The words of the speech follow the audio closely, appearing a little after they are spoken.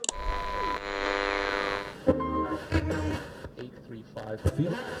3, 5 feet.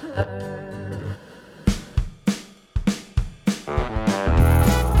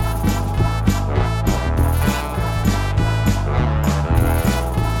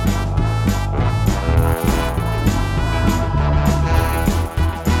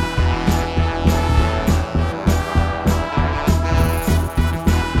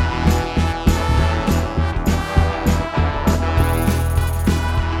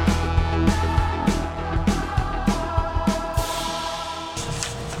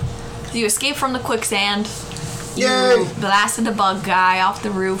 You escape from the quicksand. Yay! You blasted the bug guy off the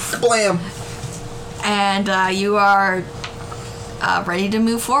roof. Blam! And you are ready to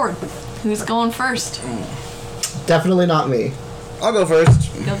move forward. Who's going first? Definitely not me. I'll go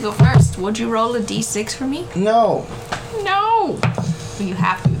first. You'll go first. Would you roll a d6 for me? No. No! You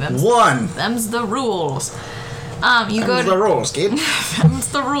have to. Them's the rules. You go to the rules, kid. them's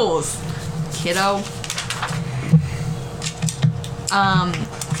the rules, kiddo.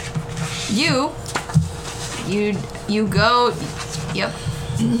 You go. Yep.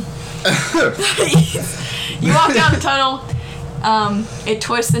 You walk down the tunnel. It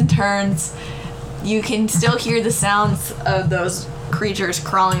twists and turns. You can still hear the sounds of those creatures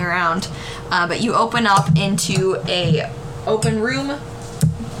crawling around, but you open up into a open room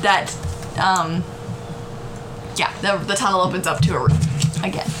that, the tunnel opens up to a room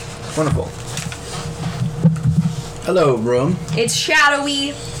again. Wonderful. Hello, room. It's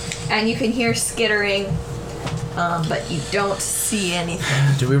shadowy, and you can hear skittering, but you don't see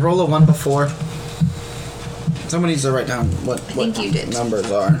anything. Did we roll a 1 before? Someone needs to write down what think you did.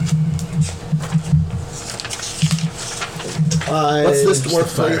 numbers are. What's this dwarf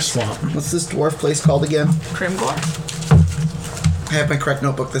place? What's this dwarf place called again? Crimgore? I have my correct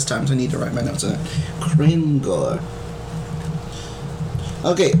notebook this time, so I need to write my notes in it. Crimgore.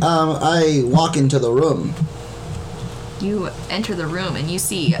 Okay, I walk into the room. You enter the room, and you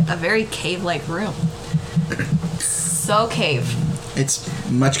see a very cave-like room. So cave. It's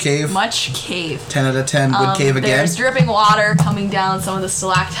much cave. Much cave. 10 out of 10. Good cave again. There's dripping water coming down some of the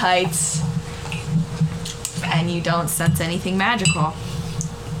stalactites, and you don't sense anything magical.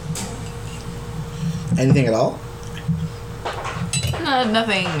 Anything at all?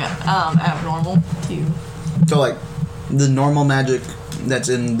 Nothing abnormal to you. So, like, the normal magic that's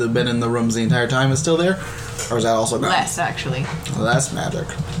been in the rooms the entire time is still there? Or is that also gone? Less, actually, Less magic.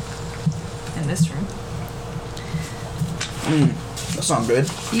 in this room. That's not good.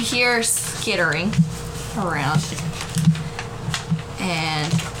 You hear skittering around.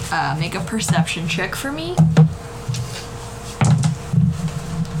 And make a perception check for me.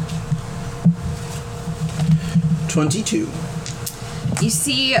 $22. You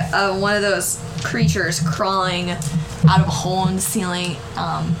see one of those creatures crawling out of a hole in the ceiling.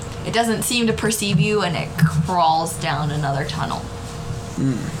 It doesn't seem to perceive you, and it crawls down another tunnel.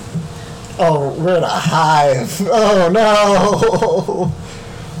 Oh, we're in a hive. Oh no!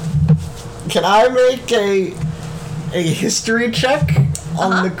 Can I make a history check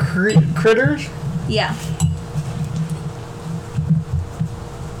on the critters? Yeah.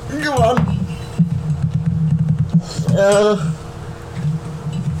 Come on.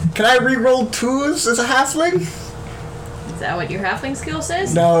 Can I reroll 2s as a halfling? Is that what your halfling skill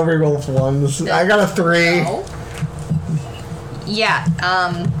says? No, reroll 1s. I got a 3. No. Yeah,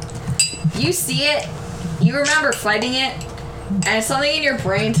 you see it, you remember fighting it, and something in your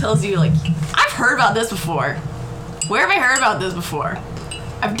brain tells you, like, I've heard about this before. Where have I heard about this before?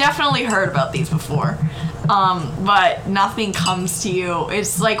 I've definitely heard about these before. But nothing comes to you.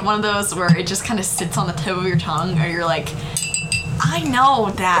 It's like one of those where it just kind of sits on the tip of your tongue, or you're like, I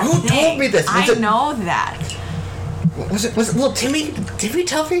know that Who thing. told me this? I know that. Was it little Timmy? Did he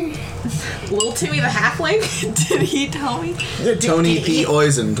tell me? Little Timmy the halfling? Did he tell me? Tony P.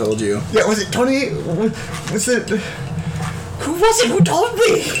 Oizen told you. Yeah, was it Tony? Was it... Who was it who told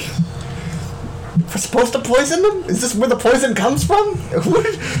me? We're supposed to poison them? Is this where the poison comes from?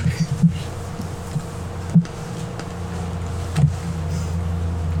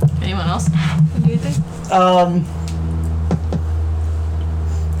 Anyone else? What do you think?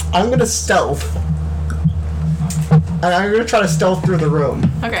 I'm gonna stealth. And I'm gonna try to stealth through the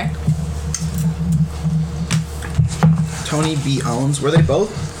room. Okay. Tony B. Owens. Were they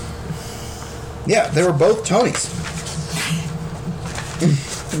both? Yeah, they were both Tonys.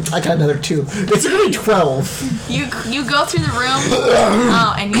 I got another 2. It's gonna be 12. You go through the room,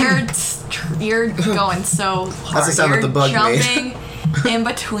 and you're going so hard. That's the sound you're that the bug made. jumping in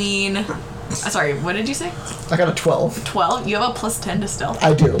between Sorry, what did you say? I got a 12. 12? You have a plus 10 to stealth.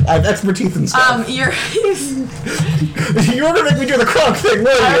 I do. I have expertise in stealth. You're... You were gonna make me do the Kronk thing,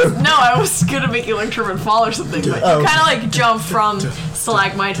 weren't you? No, I was gonna make you like trip and fall or something, but you kind of like jump from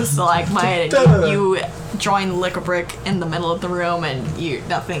stalagmite to stalagmite, and you join Lick-a-Brick in the middle of the room, and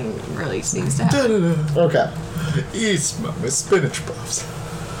nothing really seems to happen. Okay. Yes, my spinach puffs.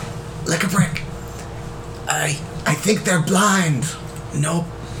 Lick-a-Brick. I think they're blind. Nope.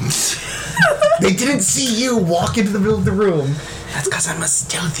 They didn't see you walk into the middle of the room. That's because I'm a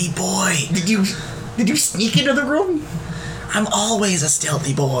stealthy boy. Did you sneak into the room? I'm always a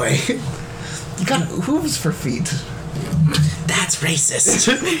stealthy boy. You got hooves for feet. That's racist.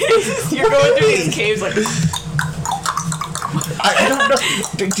 You're going through these caves like... I don't know.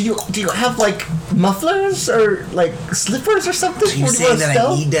 Do you have like mufflers or like slippers or something? Are you saying that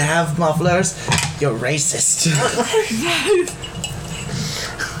I need to have mufflers? You're racist.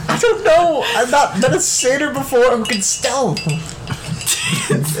 I don't know. I've not been a satyr before who can stealth.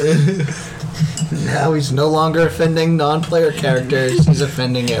 Now he's no longer offending non-player characters. He's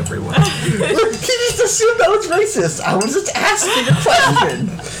offending everyone. Look, he just assumed that was racist. I was just asking a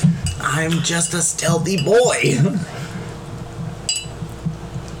question. I'm just a stealthy boy.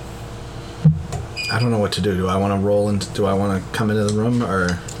 I don't know what to do. Do I want to roll into? Do I want to come into the room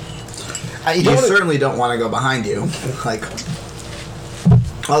or? You certainly don't want to go behind you. Like,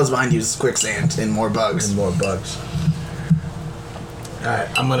 all that's behind you is quicksand and more bugs. And more bugs. Alright,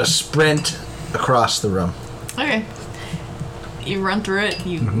 I'm gonna sprint across the room. Okay. You run through it,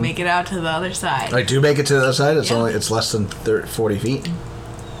 you make it out to the other side. I do make it to the other side? Yeah. It's less than 40 feet?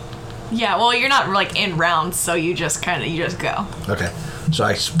 Yeah, well, you're not like in rounds, so you just go. Okay. So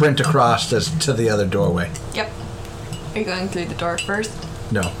I sprint across to the other doorway. Yep. Are you going through the door first?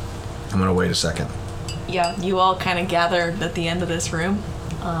 No. I'm gonna wait a second. Yeah, you all kind of gathered at the end of this room.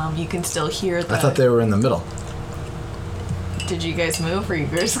 You can still hear the... I thought they were in the middle. Did you guys move, or are you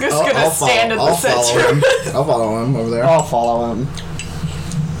just gonna I'll stand in the I'll follow center? him. I'll follow him over there. Oh. I'll follow him.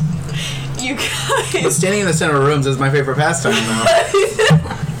 You But guys... standing in the center of rooms is my favorite pastime now.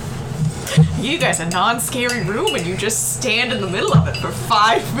 You guys a non-scary room, and you just stand in the middle of it for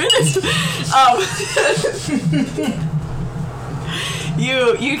 5 minutes.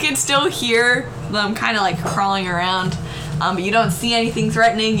 You can still hear them kind of like crawling around, but you don't see anything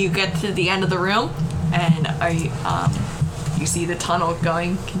threatening. You get to the end of the room, and you see the tunnel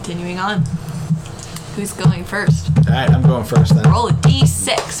continuing on. Who's going first? Alright, I'm going first then. Roll a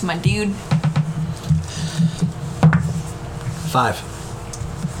d6, my dude. 5.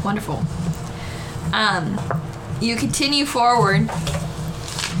 Wonderful. You continue forward, I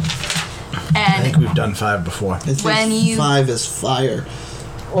and think we've done 5 before. I think When you- 5 is fire.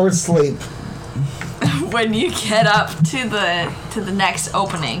 Or sleep. when you get up to the next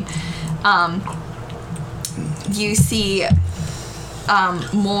opening, you see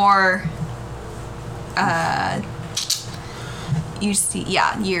more. You see,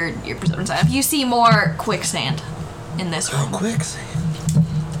 yeah, your perception side. You see more quicksand in this room. Quicksand.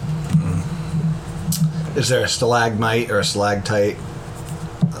 Is there a stalagmite or a stalactite?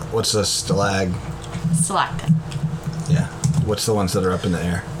 What's a Stalactite. Yeah. What's the ones that are up in the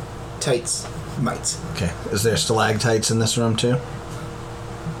air? Tights. Mites. Okay. Is there stalactites in this room too?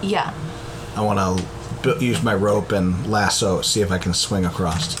 Yeah. I want to use my rope and lasso, see if I can swing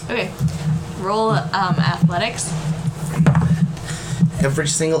across. Okay. Roll athletics. Every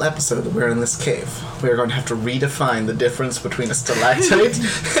single episode that we're in this cave, we are going to have to redefine the difference between a stalactite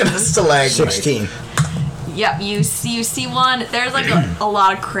and a stalagmite. 16. Yep, you see one. There's like a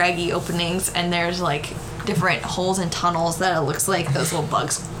lot of craggy openings, and there's like different holes and tunnels that it looks like those little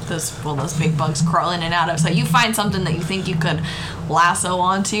bugs, those big bugs crawl in and out of. So you find something that you think you could lasso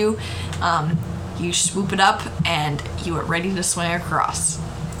onto. You swoop it up, and you are ready to swing across.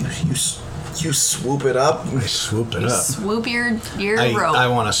 You swoop it up. I swoop it You up. swoop your rope. I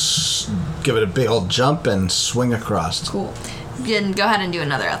want to give it a big old jump and swing across. Cool. Then go ahead and do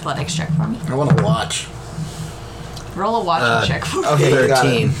another athletics check for me. I want to watch. Roll a watch check for me. Okay, you got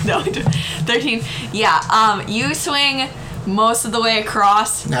 13. it. No, 13. Yeah, you swing most of the way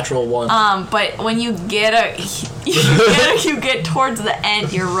across. Natural 1. But when you get you get towards the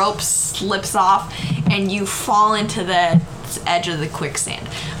end, your rope slips off and you fall into the edge of the quicksand.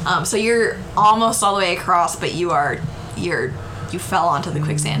 So you're almost all the way across, but you fell onto the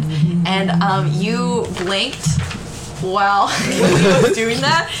quicksand, and you blinked while he was doing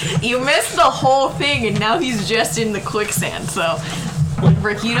that. You missed the whole thing, and now he's just in the quicksand. So,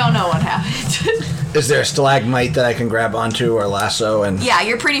 Rick, you don't know what happened. Is there a stalagmite that I can grab onto or lasso and? Yeah,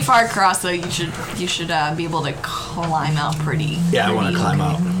 you're pretty far across, so you should be able to climb out pretty. Yeah, I want pretty to climb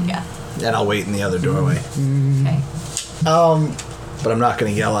out. Yeah. And I'll wait in the other doorway. Okay. But I'm not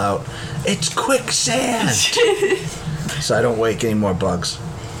going to yell out, "It's quicksand!" So I don't wake any more bugs.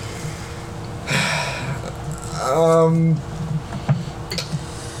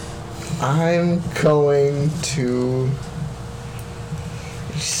 I'm going to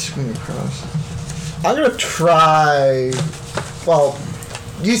swing across. I'm gonna try. Well,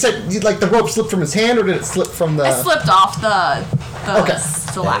 you said the rope slipped from his hand, or did it slip from the? I slipped off the Okay.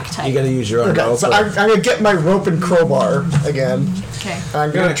 stalactite. You got to use your own Okay, rope. so I'm gonna get my rope and crowbar again. Okay.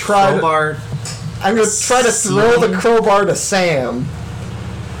 I'm gonna try crowbar. I'm gonna try to throw the crowbar to Sam.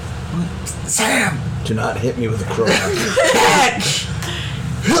 Sam! Do not hit me with a crowbar. Catch!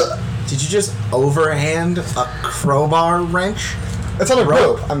 Did you just overhand a crowbar wrench? It's on a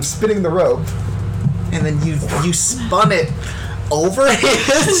rope. I'm spinning the rope. And then you spun it overhand?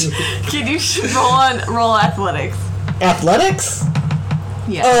 Can you roll athletics? Athletics?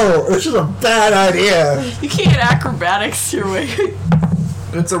 Yeah. Oh, this is a bad idea. You can't acrobatics your way.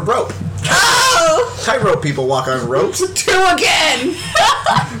 It's a rope. Oh! Tightrope people walk on ropes. 2 again!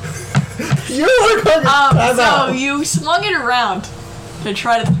 You are going to time So out. you swung it around to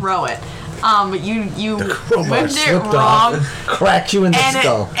try to throw it. But you Crowbar whipped it slipped wrong. off, cracked you in the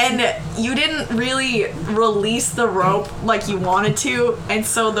skull. And you didn't really release the rope like you wanted to, and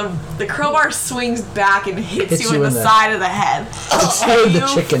so the crowbar swings back and hits you in the side of the head. It's And the you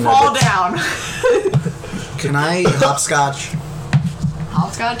chicken fall nuggets. down. Can I hopscotch?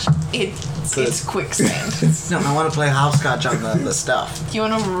 Hopscotch? It's quicksand. No, I want to play hopscotch on the stuff. Do you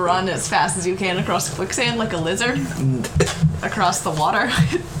want to run as fast as you can across quicksand like a lizard? Across the water?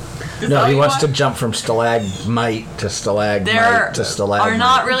 No, he wants to jump from stalagmite to stalagmite There to stalagmite. are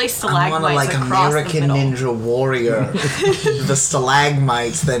not really I stalagmites want to, like across American the middle. Ninja Warrior, the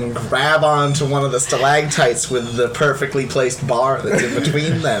stalagmites, then grab onto one of the stalactites with the perfectly placed bar that's in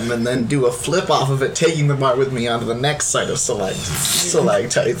between them, and then do a flip off of it, taking the bar with me onto the next set of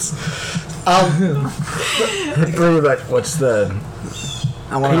stalactites. What's the...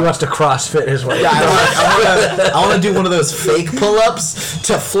 I want He wants to CrossFit his way. Yeah, I want to do one of those fake pull-ups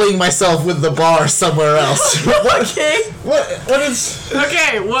to fling myself with the bar somewhere else. Okay. What is...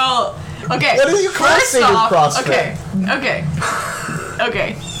 Okay, well, okay. What is your First CrossFit off, CrossFit? Okay.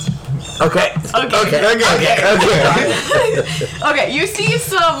 Okay. Okay, you see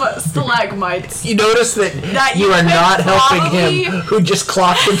some stalagmites. You notice that you you are could not helping probably- him who just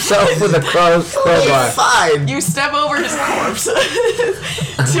clocked himself with a crowbar. Fine. You step over his corpse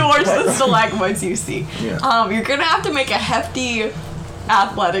towards the stalagmites you see. Yeah. You're gonna have to make a hefty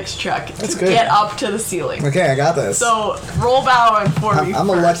athletics check to good. get up to the ceiling. Okay, I got this. So roll bow and for me. I'm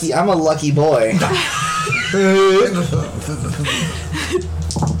a lucky boy.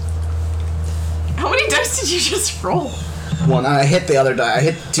 How many dice did you just roll? One, I hit the other die. I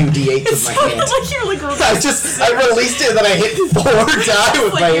hit 2 d8s with my hand. Like you were like I released it, and then I hit 4 die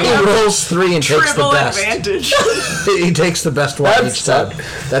with Like my you He hand. rolls 3 and takes the triple best. advantage. He takes the best one That's each time.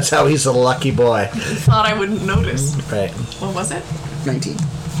 That's how he's a lucky boy. Thought I wouldn't notice. Right. What was it? 19.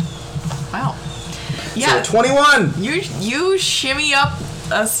 Wow. Yeah. So 21. You shimmy up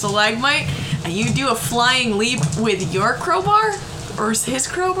a stalagmite and you do a flying leap with your crowbar or his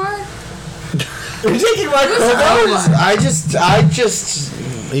crowbar. You're taking my crowbar? I just.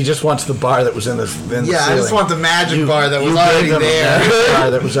 He just wants the bar that was in the ceiling. Yeah, I just want the magic bar that was You already gave him a there. magic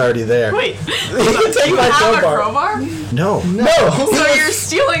bar that was already there. Wait, You take you my have a crowbar. crowbar? No. So you're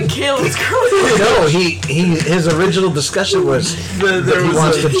stealing Caleb's crowbar? No, his original discussion was that he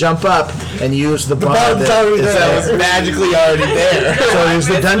wants to jump up and use the bar bar that's that already is there. That was magically already there. So he's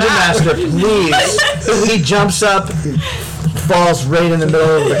the dungeon master, leaves, he jumps up, falls right in the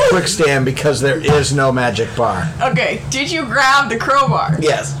middle of the quicksand because there is no magic bar. Okay, did you grab the crowbar?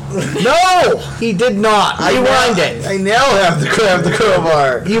 Yes. No, he did not. Rewind it. I now have to grab the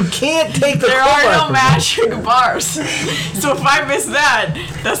crowbar. You can't take the There crowbar are no from magic bars. So if I miss that,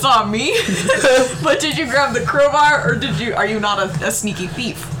 that's on me. But did you grab the crowbar or are you not a sneaky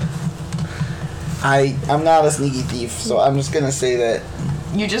thief? I'm not a sneaky thief, so I'm just gonna say that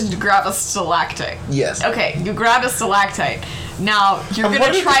You just grab a stalactite. yes. Okay, you grab a stalactite. Now, you're what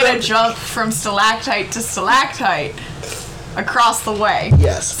gonna if try you to jump from stalactite to stalactite across the way.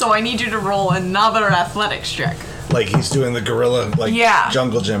 Yes. So I need you to roll another athletics check. Like he's doing the gorilla, Yeah.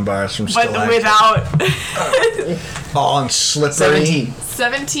 jungle gym bars from But Stalactite. without All on slippery, 17.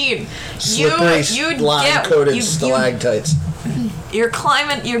 17. slippery, You line-coated stalactites. you're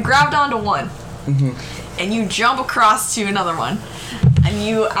climbing, you're grabbed onto one. Mm-hmm. And you jump across to another one. and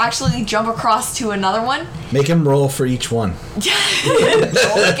you actually jump across to another one. Make him roll for each one.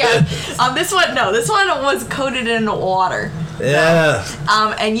 Again. This one was coated in water. Yeah.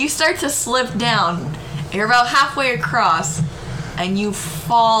 And you start to slip down. You're about halfway across, and you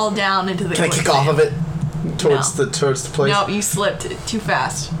fall down into the Can I kick quicksand. off of it towards No. the place? No, you slipped too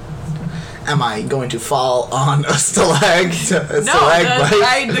fast. Am I going to fall on a stalagmite? No,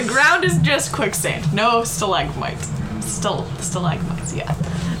 the ground is just quicksand. No stalagmites. Stalagmites, yeah.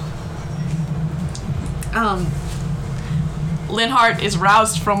 Linhart is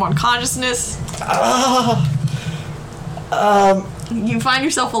roused from unconsciousness. You find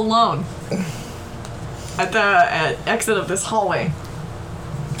yourself alone at the exit of this hallway.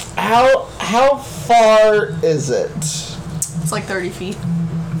 How far is it? It's like 30 feet.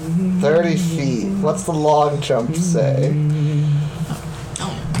 30 feet. What's the long jump say?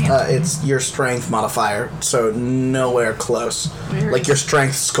 It's your strength modifier, so nowhere close. Weird. Like your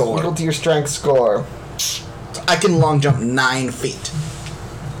strength Equal score. to your strength score. I can long jump 9 feet.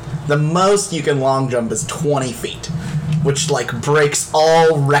 The most you can long jump is 20 feet, which like breaks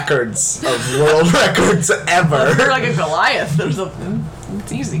all records of world records ever. You're like a Goliath or something.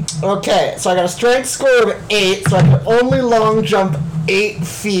 It's easy. Okay, so I got a strength score of 8, so I can only long jump 8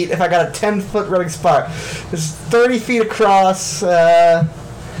 feet if I got a 10-foot running spark. It's 30 feet across.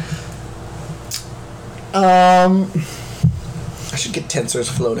 I should get Tensor's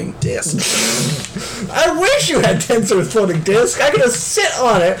floating disc. I wish you had Tensor's floating disc. I could just sit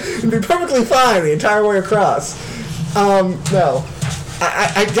on it and be perfectly fine the entire way across. No.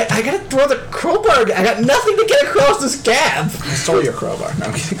 I gotta throw the crowbar again. I got nothing to get across this gap. I stole your crowbar. No,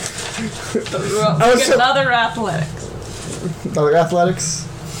 I'm kidding. Get another athletics. Another athletics.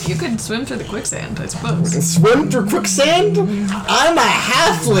 You could swim through the quicksand, I suppose. Swim through quicksand? I'm a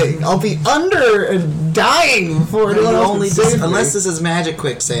halfling. I'll be under and dying before anyone else can save me. Unless this is magic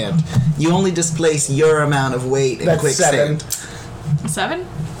quicksand, you only displace your amount of weight in That's quicksand. 7?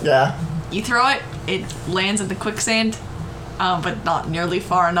 Yeah. You throw it, it lands in the quicksand, but not nearly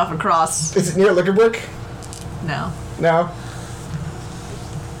far enough across. Is it near Liquorbrick? No. No.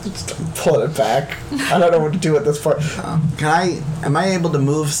 Just pulling it back. I don't know what to do at this point. Am I able to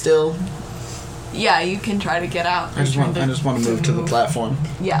move still? Yeah, you can try to get out. I just want to move to the platform.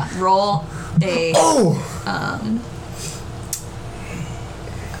 Yeah, roll a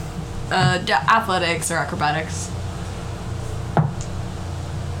athletics or acrobatics.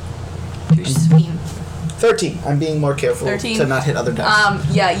 Too soon. 13. I'm being more careful 13. to not hit other dice.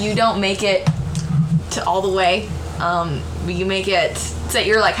 Yeah, you don't make it to all the way. You make it, say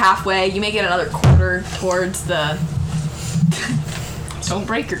you're like halfway, you make it another quarter towards the... Don't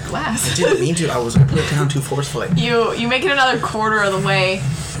break your glass. I didn't mean to. I put it down too forcefully. You make it another quarter of the way,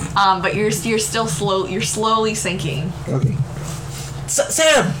 but you're still slow. You're slowly sinking. Okay.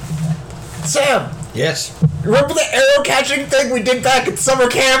 Sam! Yes. Remember the arrow catching thing we did back at summer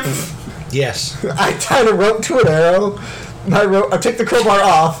camp? Yes. I tied a rope to an arrow. I take the crowbar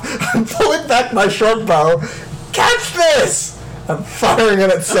off. I'm pulling back my short bow. Catch this! I'm firing it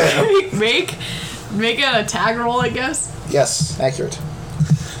at Sam. make an attack roll, I guess, Yes, accurate.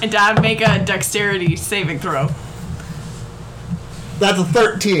 and Dad make a dexterity saving throw. That's a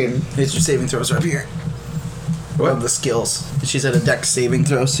 13. It's your saving throws up here. What? Of the skills. She said a dex saving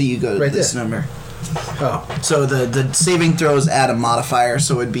throw, so you go to Right this there. number. Oh. So the saving throws add a modifier,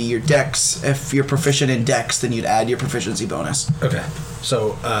 so it'd be your dex. If you're proficient in dex, then you'd add your proficiency bonus. Okay.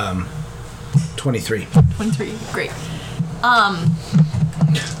 So, 23. 23. Great.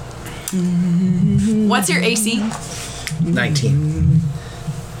 What's your AC? 19.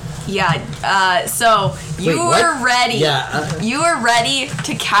 Yeah. So you Wait, what? were ready. Yeah. You were ready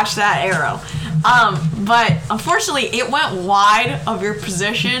to catch that arrow. But unfortunately, it went wide of your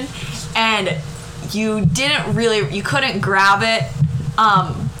position, and you couldn't grab it.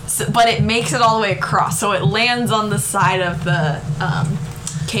 But it makes it all the way across, so it lands on the side of the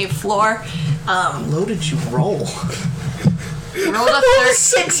cave floor. How low did you roll? Rolled a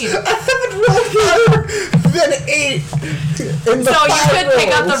 13. I haven't rolled higher than 8. So you could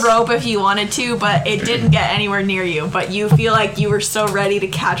pick up the rope if you wanted to, but it didn't get anywhere near you. But you feel like you were so ready to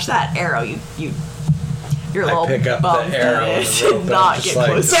catch that arrow. You're a little pick up the bummed arrow that and it the rope, did and not I'm get just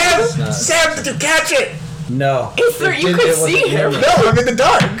like, close. Sam, did you catch it? No. You could see him. No, I'm in the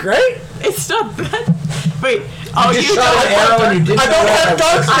dark, right? It's not bad. Wait. You just shot an arrow and you didn't I know don't where have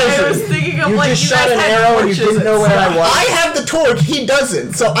dark I vision. was thinking of You like just you shot guys an had arrow and you torches didn't know where I was. I have the torch. He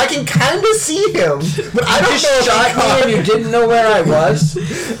doesn't, so I can kind of see him, but I You don't just know if shot he me and you caught. didn't know where I was.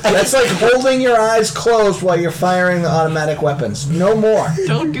 That's like holding your eyes closed while you're firing the automatic weapons. No more.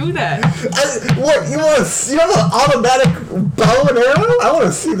 Don't do that. What you want? You have an automatic bow and arrow? I want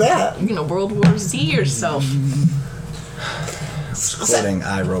to see that. You know, World War Z yourself. Quoting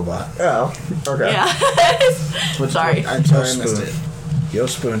iRobot. Oh, okay. Yeah. Sorry. I'm sorry, I missed it. Yo,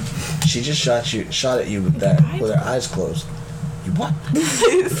 Spoon. She just shot at you with her eyes closed. You what?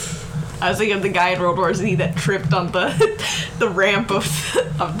 I was thinking of the guy in World War Z that tripped on the ramp of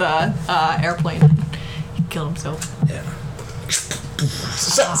the airplane. He killed himself. Yeah.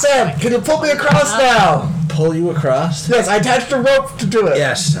 Sam, can you pull me across now? Pull you across? Yes, I attached a rope to do it.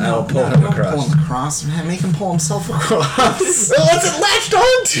 Yes, I will pull No, him don't across. pull him across. Man, make him pull himself across. Well, what's it latched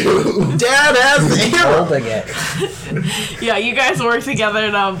onto? Dad has the arrow. Holding it. Yeah, you guys work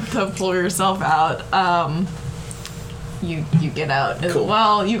together to pull yourself out. You get out as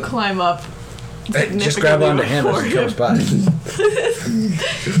well. You climb up. Just grab onto him as he comes by.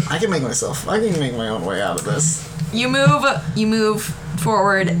 I can make my own way out of this. You move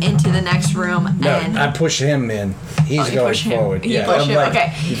forward into the next room, No, and I push him in. He's you going push him. forward. You Yeah, push I'm him. like,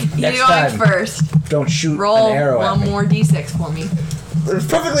 Okay, next you're going time, first. don't shoot Roll an arrow at one me. more d6 for me. It's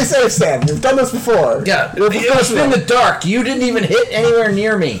perfectly safe, Sam. You've done this before. Yeah, it was in the dark. You didn't even hit anywhere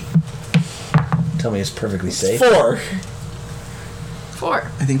near me. Tell me it's perfectly safe. 4.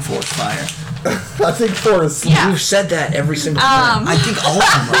 4. I think 4 is fire. I think 4 is. Yeah. You've said that every single time. I think all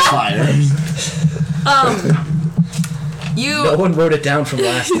of them are fire. You No one wrote it down from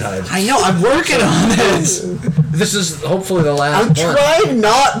last time. I know, I'm working on this. This is hopefully the last I'm one. trying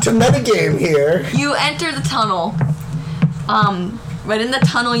not to metagame here. You enter the tunnel. But in the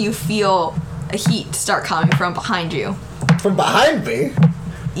tunnel you feel a heat start coming from behind you. From behind me.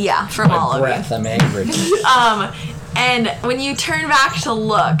 Yeah, from all My of you. breath, I'm angry. And when you turn back to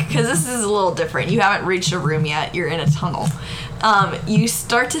look, because this is a little different, you haven't reached a room yet, you're in a tunnel. You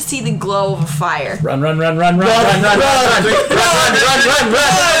start to see the glow of a fire. Run, run, run, run, run, run, run, run, run, run,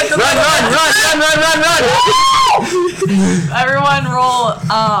 run, run, run, run. Everyone roll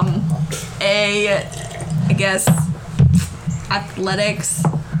I guess athletics.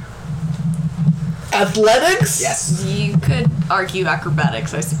 Athletics? Yes. You could argue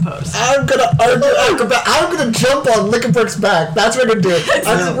acrobatics, I suppose. I'm gonna argue acrobat. I'm gonna jump on Lickerbrick's back. That's what I'm gonna do.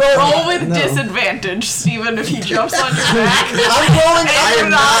 I'm Roll with disadvantage, Steven, if he jumps on your back.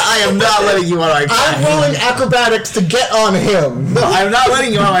 I am not letting you on my back. I'm rolling acrobatics to get on him. No, I'm not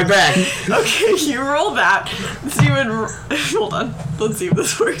letting you on my back. Okay, you roll that. Steven, hold on. Let's see if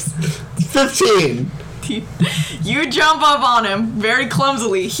this works. 15. You jump up on him very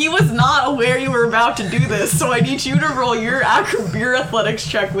clumsily. He was not aware you were about to do this, so I need you to roll your athletics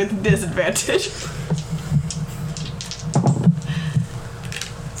check with disadvantage.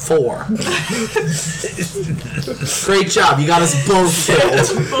 4. Great job. You got us both killed.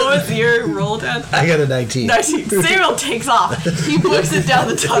 What was your roll, Dad? I got a 19. Samuel takes off. He books it down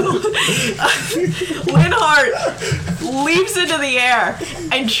the tunnel. Linhart leaps into the air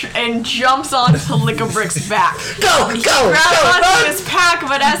and jumps onto Lickerbrick's back. He grabs onto his pack,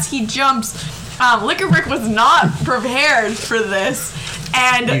 but as he jumps, Lickerbrick was not prepared for this,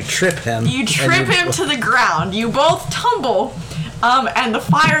 and You trip him. you trip him to the ground. You both tumble, and the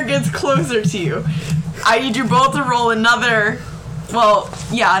fire gets closer to you. I need you both to roll another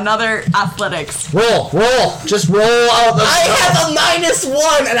athletics. Roll. Just roll out the I have a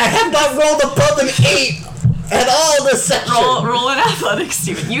 -1 and I have not rolled above an 8 at all this session. Roll an athletics,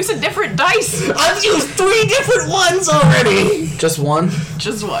 Steven. Use a different dice. I've used 3 different ones already. Just one.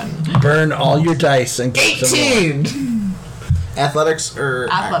 Just one. burn all your dice and get some more. 18. Athletics or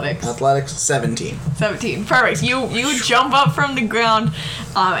Athletics. Athletics 17. 17. Perfect. You jump up from the ground,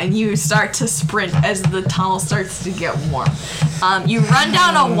 and you start to sprint as the tunnel starts to get warm. You run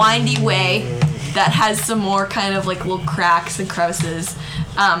down a windy way that has some more kind of like little cracks and crevices,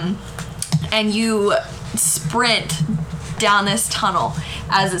 and you sprint down this tunnel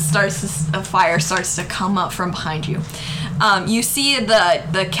as a fire starts to come up from behind you. You see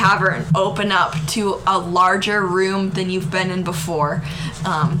the cavern open up to a larger room than you've been in before.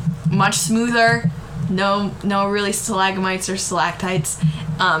 Much smoother, no really stalagmites or stalactites.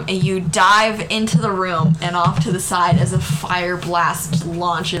 And you dive into the room and off to the side as a fire blast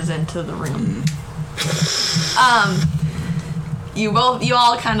launches into the room. You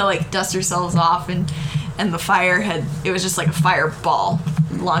all kind of like dust yourselves off, and the fire it was just like a fireball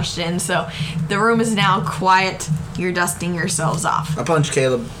launched in. So the room is now quiet. You're dusting yourselves off. I punch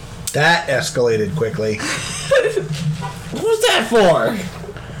Caleb. That escalated quickly. What was that for?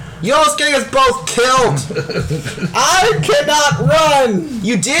 You almost getting us both killed. I cannot run.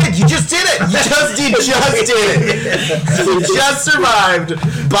 You did. You just did it. You just did it. You just survived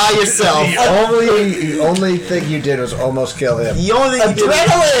by yourself. The only thing you did was almost kill him. The only thing you did.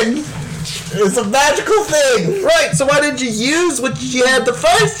 Adrenaline is a magical thing. Right. So why didn't you use what you had the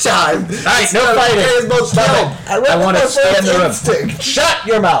first time? All right, no fighting. Both killed. I want to stay in the room. Instinct. Shut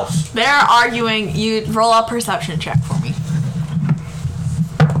your mouth. They're arguing. You roll a perception check for me.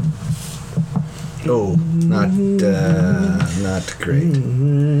 Oh, not great.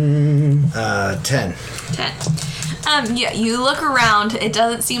 10. 10. Yeah, you look around. It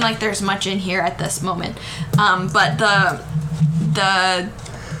doesn't seem like there's much in here at this moment. But the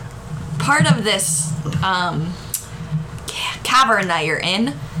part of this cavern that you're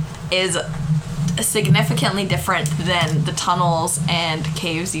in is significantly different than the tunnels and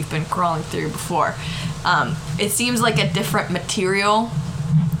caves you've been crawling through before. It seems like a different material.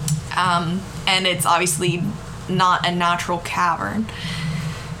 And it's obviously not a natural cavern.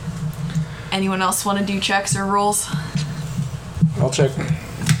 Anyone else want to do checks or rolls? I'll check.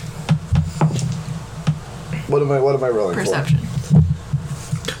 What am I rolling Perception.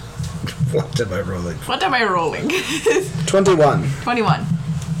 What am I rolling? What am I rolling? for? 21. 21.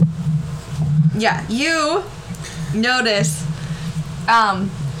 Yeah, you notice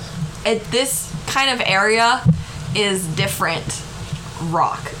this kind of area is different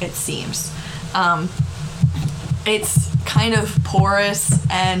rock, it seems. It's kind of porous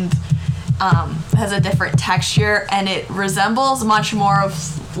and has a different texture, and it resembles much more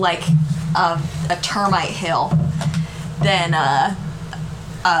of like a termite hill than a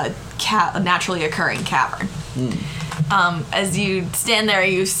naturally occurring cavern. As you stand there,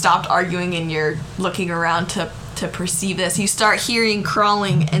 you stopped arguing and you're looking around to perceive this. You start hearing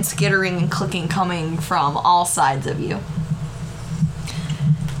crawling and skittering and clicking coming from all sides of you.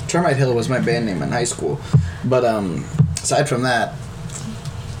 Termite Hill was my band name in high school, but aside from that,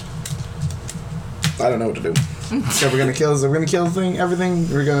 I don't know what to do. So we're gonna kill everything.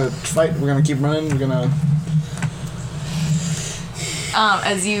 We're gonna fight. We're gonna keep running. We're gonna.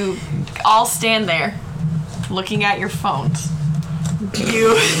 As you all stand there, looking at your phones,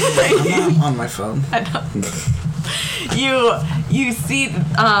 you I'm not on my phone. you see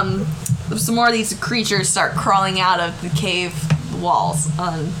some more of these creatures start crawling out of the cave walls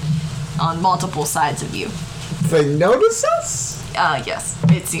on multiple sides of you. They notice us? Yes,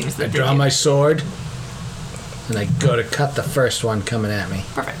 it seems that I they draw do. my sword, and I go to cut the first one coming at me.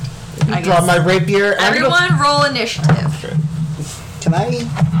 Perfect. Draw my rapier. Everyone roll initiative. Can I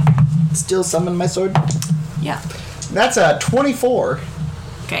still summon my sword? Yeah. That's a 24.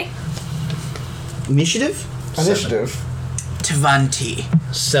 Okay. Initiative? Initiative. 20.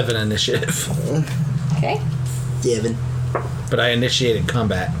 7 initiative. Okay. 7. But I initiated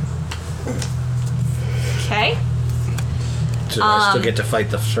combat. Okay. So I still get to fight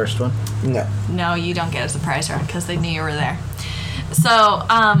the first one? No. No, you don't get a surprise round because they knew you were there. So,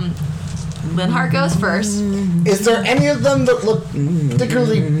 Linhart goes first. Is there any of them that look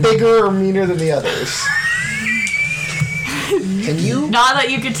particularly bigger or meaner than the others? Can you? Not that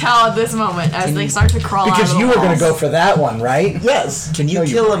you could tell at this moment as they start to crawl out of Because the you were going walls. to go for that one, right? Yes. Can you No,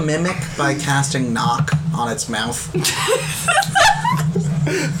 you kill a mimic by casting knock on its mouth?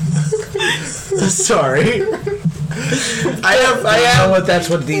 Sorry. I have That's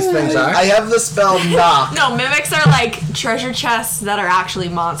what these things are. I have the spell knock. No, mimics are like treasure chests that are actually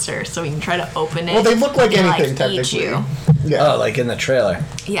monsters, so we can try to open it. Well, they look like and, anything, eat technically. you. Yeah. Oh, like in the trailer.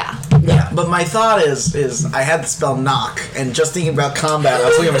 Yeah. Yeah, but my thought is I had the spell knock, and just thinking about combat, I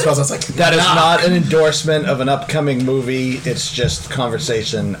was looking at my spells, I was like, That is knock. not an endorsement of an upcoming movie. It's just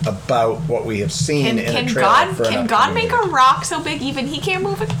conversation about what we have seen in a trailer. for an Can God upcoming make a movie. rock so big even he can't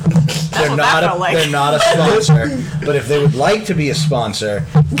move it? That's They're what not that felt like. they're not a sponsor, but if they would like to be a sponsor,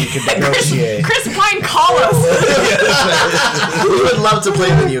 we could negotiate. Chris Pine, call us. We would love to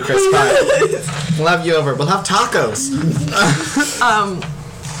play with you, Chris Pine. We'll have you over. We'll have tacos.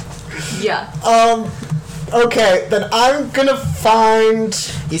 Yeah. Okay, then I'm gonna find.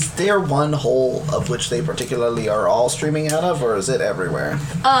 Is there one hole of which they particularly are all streaming out of, or is it everywhere?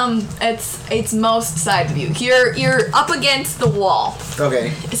 It's most sides of you. You're up against the wall.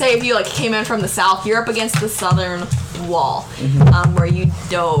 Okay. Say if you like came in from the south, you're up against the southern wall, where you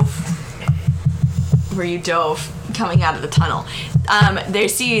dove coming out of the tunnel. They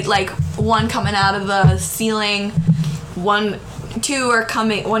see like one coming out of the ceiling, one two are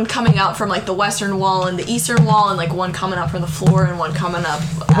coming. One coming out from like the western wall and the eastern wall, and like one coming up from the floor, and one coming up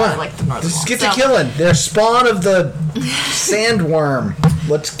out of like the northern wall. Let's get to killing. They're spawn of the sandworm.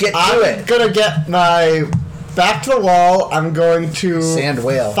 Let's get to it. I'm gonna get my back to the wall. I'm going to Sand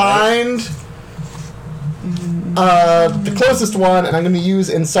whale. find the closest one, and I'm going to use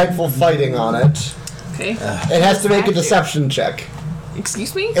insightful fighting on it. Okay. It has to make a deception check.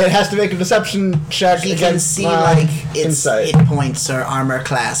 Excuse me? It has to make a deception check He can against see my like its insight. hit points or armor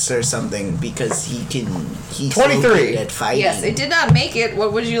class or something because he's 23. so good at fighting. Yes, it did not make it.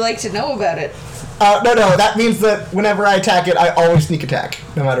 What would you like to know about it? No, that means that whenever I attack it, I always sneak attack,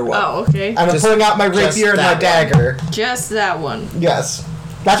 no matter what. Oh, okay. And I'm Just- pulling out my just rapier and my that one. dagger. Just that one. Yes.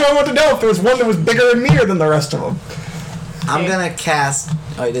 That's what I want to know, if there was one that was bigger and meaner than the rest of them. I'm gonna cast.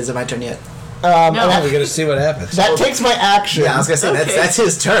 Oh, is it my turn yet? No. And We're gonna see what happens. that takes my action. Yeah, I was gonna say Okay. that's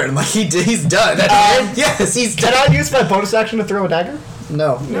his turn. Like he's done. Yes, he's Did done. I use my bonus action to throw a dagger?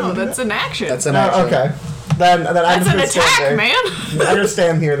 No, No, that's an action. that's an action. Okay. Then I'm That's just an gonna stand attack, there. man. I'm gonna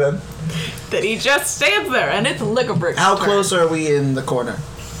stand here then. That he just stands there, and it's Licklebrick's How turn. close are we in the corner?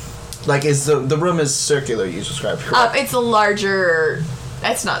 Like, is the room is circular? You described correct? It's a larger.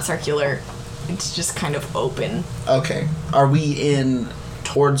 It's not circular. It's just kind of open. Okay. Are we in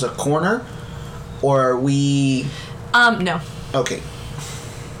towards a corner, or are we? No. Okay.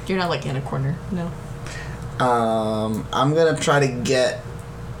 You're not like in a corner. No. I'm gonna try to get.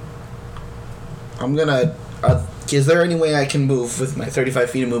 I'm gonna. Is there any way I can move with my 35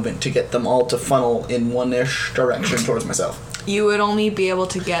 feet of movement to get them all to funnel in one-ish direction towards myself? You would only be able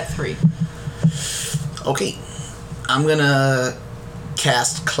to get 3. Okay. I'm gonna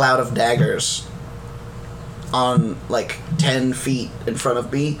cast Cloud of Daggers on like 10 feet in front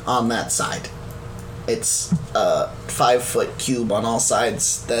of me on that side. It's a 5-foot cube on all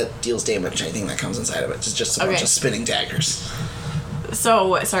sides that deals damage to anything that comes inside of it. It's just a bunch Okay. of spinning daggers.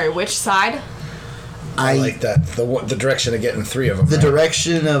 So, sorry, which side? I like that. The direction of getting 3 of them. The right?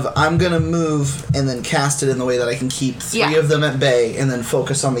 direction of I'm gonna move and then cast it in the way that I can keep 3 Yeah. of them at bay and then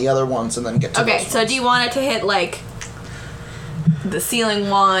focus on the other ones and then get to Okay, those so ones. do you want it to hit like the ceiling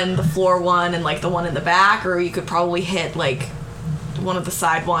one, the floor one, and like the one in the back, or you could probably hit like one of the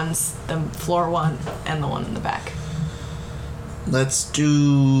side ones, the floor one, and the one in the back? Let's do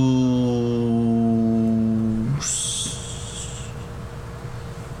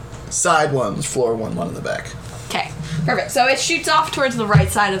side ones, floor one in the back. Okay, perfect. So it shoots off towards the right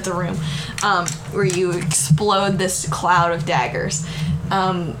side of the room, where you explode this cloud of daggers.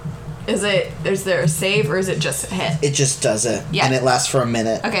 Is there a save, or is it just a hit? It just does it, Yeah. and it lasts for a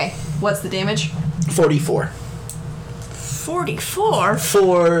minute. Okay, what's the damage? 44. 44?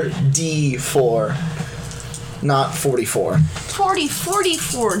 4d4, not 44.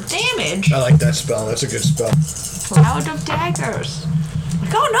 44 damage? I like that spell. That's a good spell. Cloud of daggers.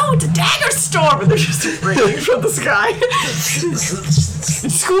 Like, oh no, it's a dagger storm! And they're just raining from the sky.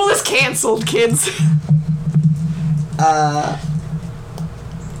 School is canceled, kids.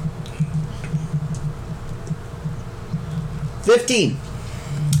 15.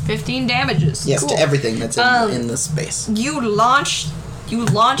 15 damages. Yes, Cool. to everything that's in the space. You launch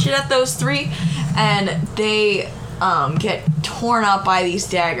it at those 3, and they get torn up by these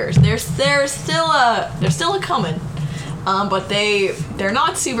daggers. They're still a coming, but they're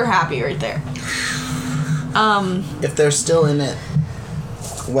not super happy right there. If they're still in it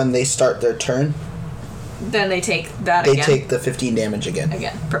when they start their turn, Then they take that they again. take the 15 damage again.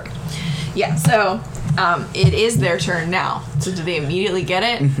 Perfect. Yeah. So it is their turn now. So do they immediately get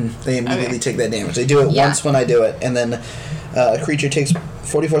it? They immediately Okay. take that damage. They do it Yeah. once when I do it, and then a creature takes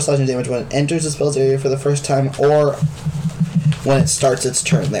 44 slashing damage when it enters the spell's area for the first time, or when it starts its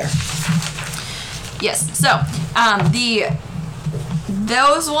turn there. Yes. So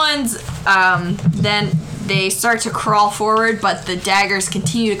those ones then they start to crawl forward, but the daggers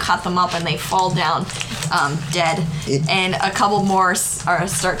continue to cut them up, and they fall down dead. And a couple more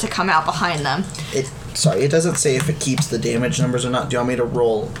start to come out behind them. It doesn't say if it keeps the damage numbers or not. Do you want me to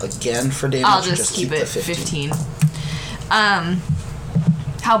roll again for damage? I'll or just keep the it 15.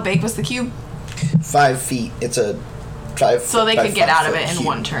 How big was the cube? 5 feet. It's a 5. So they by could get 5 out of foot it in cube.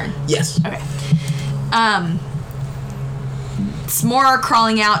 one turn. Yes. Okay. Some more are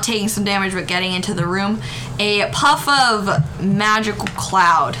crawling out, taking some damage, but getting into the room. A puff of magical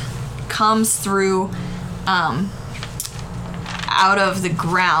cloud comes through out of the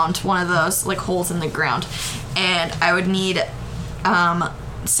ground, one of those like holes in the ground. And I would need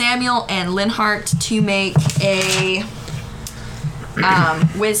Samuel and Linhart to make a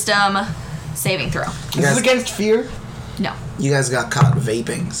wisdom saving throw. Is this against fear? No. You guys got caught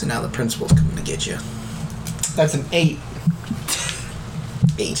vaping, so now the principal's coming to get you. That's an 8.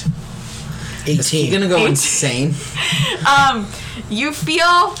 8. $18. Is he gonna go 18. insane? You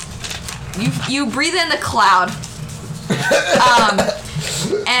feel you breathe in the cloud,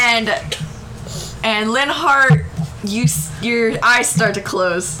 and Linhart, your eyes start to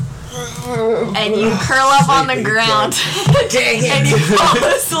close, and you curl up on the ground, and you fall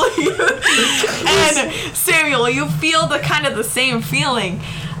asleep. And Samuel, you feel the same feeling,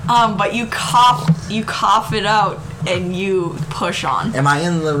 but you cough it out. And you push on. Am I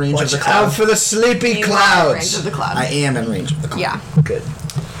in the range Watch of the cloud? out for the sleepy You are in clouds. range of the cloud. I am in range of the cloud. Yeah. Good.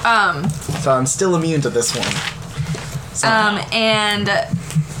 So I'm still immune to this one. And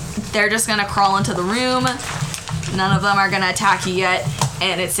they're just gonna crawl into the room. None of them are gonna attack you yet,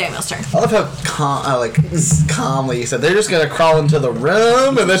 and it's Samuel's turn. I love how calmly you said they're just gonna crawl into the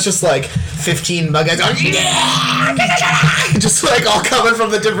room, and there's just like 15 bug guys going, just like all coming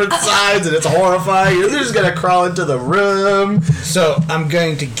from the different sides, and it's horrifying. They're just gonna crawl into the room. So I'm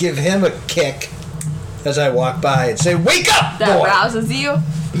going to give him a kick as I walk by and say, "Wake up, That boy!" rouses you.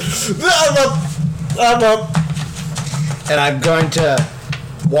 I'm up. And I'm going to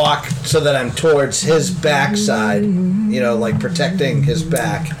walk so that I'm towards his backside, like protecting his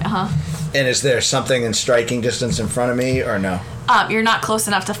back. And is there something in striking distance in front of me or no? You're not close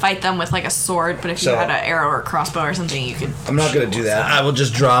enough to fight them with like a sword, but if you had an arrow or a crossbow or something, you could. I'm not going to do that. I will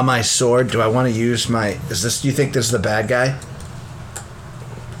just draw my sword. Do I want to use my... Do you think this is the bad guy?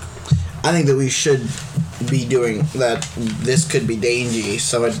 I think that we should be doing that. This could be dangy,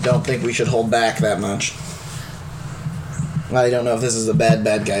 so I don't think we should hold back that much. I don't know if this is a bad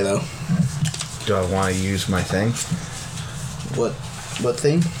guy though. Do I want to use my thing? What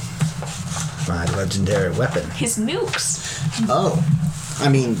thing? My legendary weapon. His nukes. Oh, I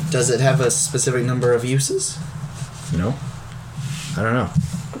mean, does it have a specific number of uses? No? I don't know.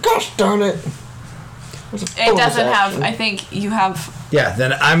 Gosh darn it. It doesn't have. I think you have. Yeah,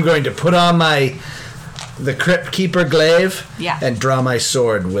 then I'm going to put on the Crypt Keeper glaive and draw my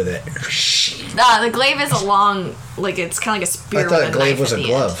sword with it. The glaive is a long, it's kind of like a spear. I thought with a glaive knife was at a the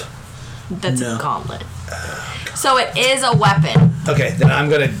glove. end. That's a gauntlet. So it is a weapon. Okay, then I'm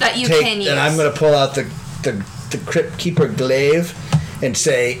gonna That you can use. Then I'm gonna pull out the Crypt Keeper glaive and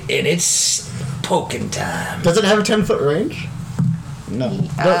say, "And it's poking time." Does it have a 10-foot range? No.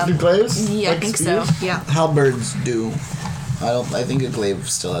 Do glaives? Yeah, I Like think spears? so. Yeah. Halberds do. I think a glaive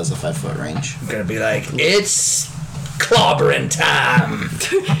still has a 5-foot range. I'm gonna be like, "It's clobbering time."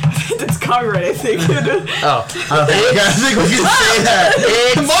 That's copyright, I think. I think we can say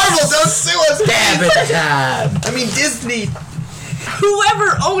that. Marvel, don't sue us. Stabbing time. I mean Disney.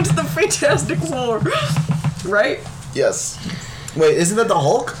 Whoever owns the Fantastic Four, right? Yes. Wait, isn't that the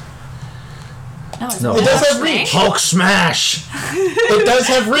Hulk? No, it's No. not. It does have Thing. reach. Hulk smash. It does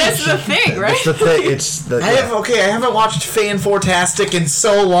have reach. That's the thing, right? That's the thing. It's the. I haven't watched Fan-Four-tastic in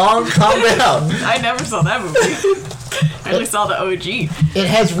so long. Calm down. I never saw that movie. I only saw the OG. It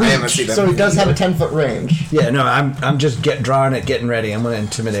has haven't reach, seen that so it movie does have a either. 10-foot range. Yeah, no, I'm just drawing it, getting ready. I'm gonna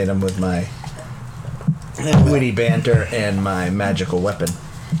intimidate him with my witty banter and my magical weapon.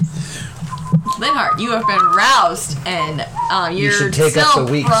 Linhart, you have been roused, and you're should take up still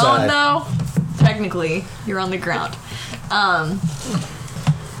the weak prone, side. though. Technically, you're on the ground.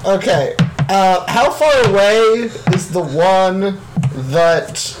 Okay. How far away is the one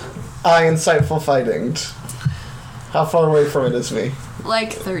that I insightful fighting? How far away from it is me?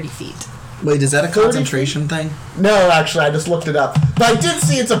 Like 30 feet. Wait, is that a concentration thing? No, actually, I just looked it up. But I did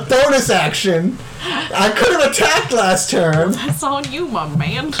see it's a bonus action. I could have attacked last turn. That's on you, my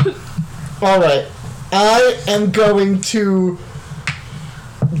man. Alright. I am going to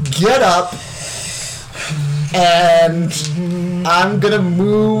get up and I'm going to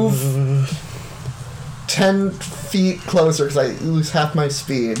move 10 feet closer because I lose half my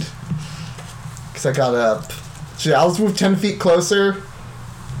speed. Because I got up. So yeah, I'll just move 10 feet closer.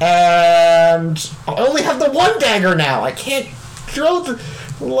 And I only have the one dagger now. I can't throw the...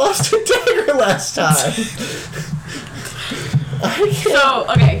 Lost a dagger last time. So,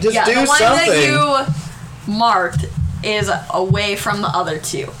 okay, Just yeah, do the one something. that you marked is away from the other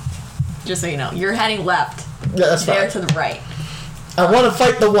two. Just so you know. You're heading left. Yeah, that's There fine. to the right. I want to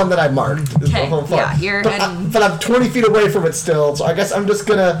fight the one that I marked. is the Okay, whole thought. yeah, you're but, heading- but I'm 20 feet away from it still, so I guess I'm just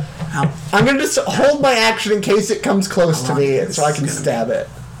gonna... I'm gonna just hold my action in case it comes close to long me, is so I this can gonna stab be? it.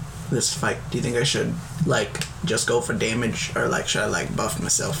 This fight. Do you think I should just go for damage, or should I buff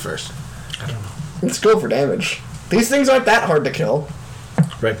myself first? Let's go for damage. These things aren't that hard to kill.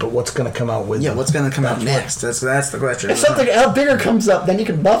 Right, but what's gonna come out with Yeah, them? what's gonna come out next? That's the question. If something bigger comes up, then you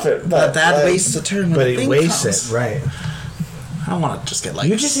can buff it. But that like, wastes a turn. When But the it thing wastes comes. it, right? I don't want to just get like...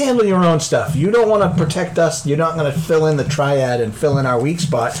 You just handle your own stuff. You don't want to protect us. You're not going to fill in the triad and fill in our weak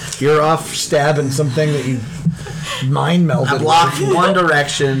spot. You're off stabbing something that you mind melded. I blocked one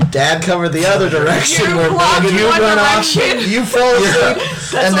direction. Dad covered the other direction. You We're blocked gonna- one run direction. Off, you fell asleep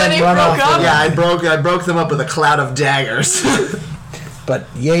That's and why then they run broke off. up? Yeah, I broke them up with a cloud of daggers. But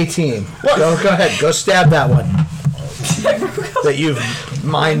yay, team. Go ahead. Go stab that one that you've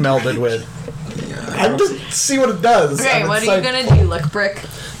mind melded with. I just see what it does. Okay, I'm what are you excited. gonna do, Lick Brick?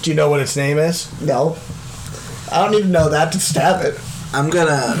 Do you know what its name is? No. I don't need to know that to stab it. I'm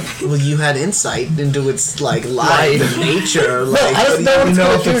gonna... Well, you had insight into its, like, life and nature. Like, I just know what it's know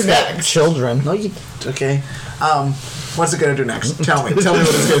going if to do it's got next. children. No, you... Okay. What's it gonna do next? Tell me what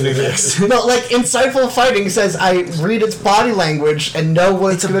it's gonna do next. No, like, insightful fighting says I read its body language and know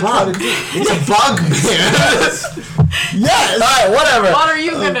what it's It's a going to try bug. to do. It's a bug, man. Yes! Alright, whatever. What are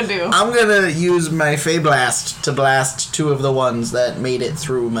you gonna do? I'm gonna use my Fey Blast to blast 2 of the ones that made it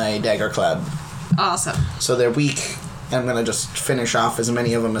through my dagger cloud. Awesome. So they're weak. I'm gonna just finish off as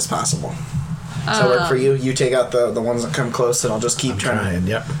many of them as possible. Does that work for you? You take out the ones that come close, and I'll just keep trying.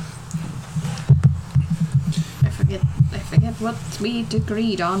 Yep. I forget what we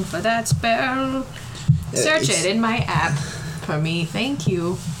agreed on for that spell. Search it's- it in my app for me. Thank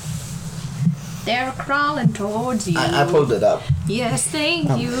you. They're crawling towards you. I pulled it up. Yes,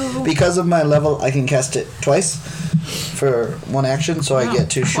 thank you. Because of my level, I can cast it twice for one action, so I get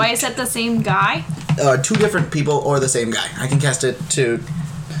to shoot Twice at the same guy? 2 different people or the same guy. I can cast it to...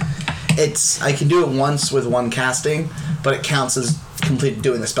 I can do it once with one casting, but it counts as complete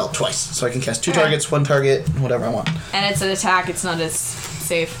doing the spell twice. So I can cast 2 Okay. targets, 1 target, whatever I want. And it's an attack, it's not as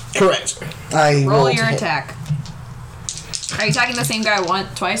safe. Correct. I Roll rolled your to hit. attack. Are you attacking the same guy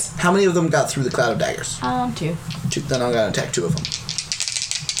twice? How many of them got through the cloud of daggers? 2. 2. Then I'm gonna attack 2 of them.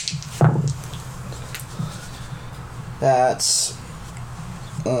 That's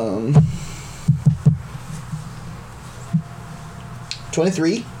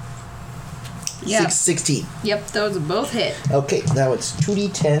 23. Yeah. 16. Yep, those both hit. Okay, now it's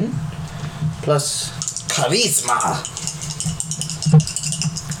 2d10 plus charisma.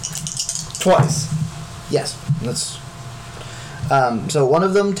 Twice. Yes, that's. So one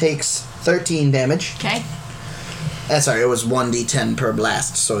of them takes 13 damage. Okay. Sorry, it was 1d10 per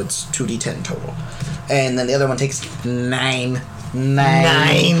blast, so it's 2d10 total. And then the other one takes 9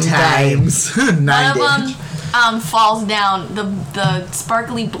 times. 9 One of damage. them falls down. The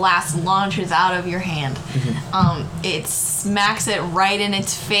sparkly blast launches out of your hand. It smacks it right in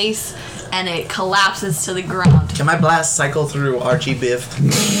its face, and it collapses to the ground. Can my blast cycle through Archie Biff?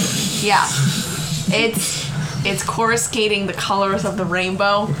 Yeah, it's coruscating the colors of the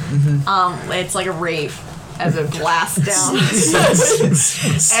rainbow. It's like a rave as it blasts down. And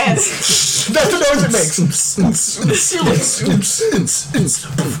That's the noise it makes.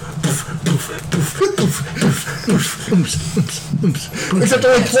 Except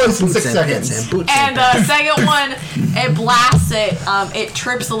only twice in 6 seconds. And the second one, it blasts it. It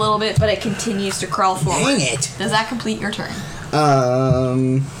trips a little bit, but it continues to crawl forward. Dang it. Does that complete your turn?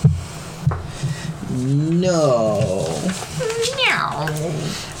 No. No.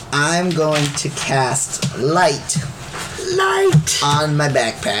 I'm going to cast light on my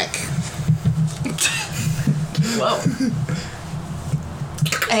backpack. Whoa.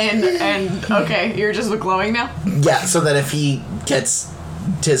 And okay, you're just glowing now. Yeah, so that if he gets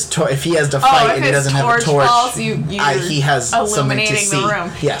if he has to fight if and he his doesn't have a torch torch, falls, he has something to illuminating see. the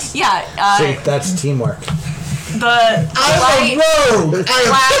room. Yes. Yeah. See, that's teamwork. The light I'm a rogue! I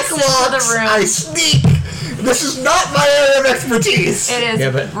blasts am into the picklocks! room. I sneak! This is not my area of expertise! It is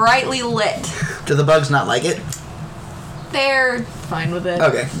Yeah, but- brightly lit. Do the bugs not like it? They're fine with it.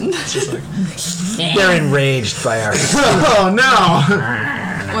 Okay. It's just like, They're enraged by our. oh no!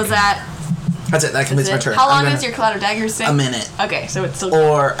 Was that? That's it. That completes my It? turn. How long I'm gonna- does your cloud of daggers stay? A minute. Okay, so it's still.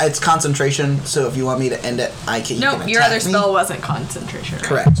 Or it's concentration. So if you want me to end it, I can. Nope, can your other attack me. spell wasn't concentration. Right?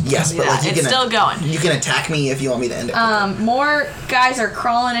 Correct. Yes, but Yeah, like you it's can. still going. You can attack me if you want me to end it. More guys are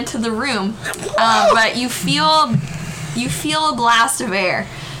crawling into the room, but you feel a blast of air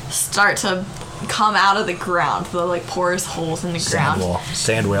start to come out of the ground. The like porous holes in the ground,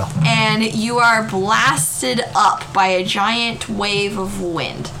 Sand wheel. and you are blasted up by a giant wave of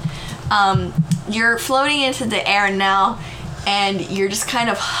wind. You're floating into the air now, and you're just kind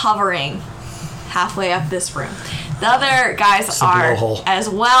of hovering halfway up this room. The other guys a are blowhole. as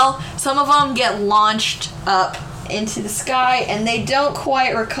well. Some of them get launched up into the sky, and they don't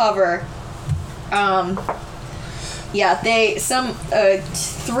quite recover.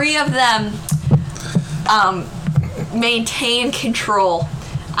 Three of them maintain control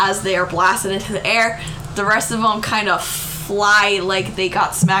as they are blasted into the air. The rest of them kind of fly like they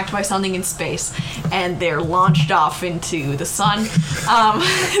got smacked by something in space, and they're launched off into the sun.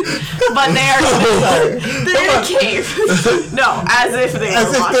 But they're in a cave. No, as if they are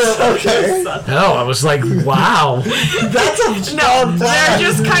launched off into the sun. Oh, I was like, wow. That's a strong They're plan.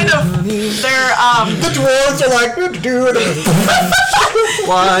 just kind of The dwarves are like, dude.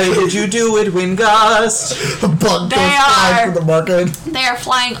 Why did you do it, Wingust? The bug They goes flying are- through the market. they are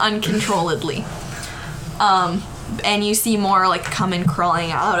flying uncontrolledly. And you see more like coming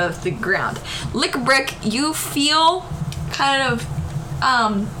crawling out of the ground. Lickbrick, you feel kind of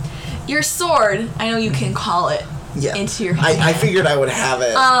your sword, I know you can call it, Yeah. into your hand. I figured I would have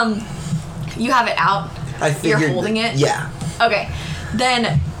it. You have it out. I figured You're holding it? Yeah. Okay.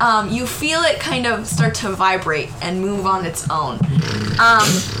 Then you feel it kind of start to vibrate and move on its own.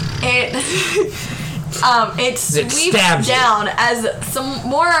 It sweeps stabs you. down as some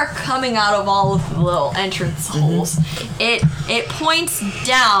more are coming out of all of the little entrance holes. It points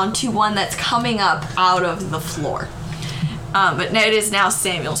down to one that's coming up out of the floor. But it is now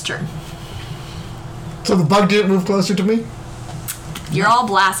Samuel's turn. So the bug didn't move closer to me? You're all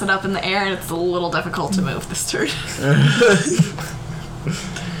blasted up in the air, and it's a little difficult to move this turn.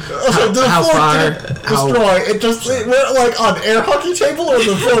 The how floor far- didn't destroy. It went like on air hockey table or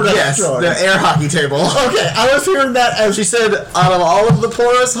the floor got Yes, destroyed? the air hockey table. Okay, I was hearing that as She said, out of all of the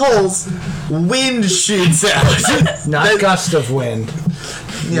porous holes, wind shoots out. Not gust of wind.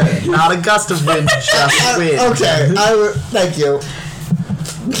 Yeah, not a gust of wind, just wind. okay. Thank you.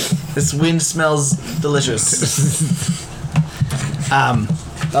 This wind smells delicious.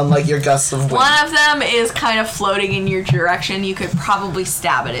 Unlike your gusts of wind. One of them is kind of floating in your direction. You could probably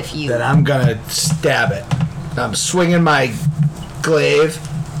stab it if you... Then I'm gonna stab it. I'm swinging my glaive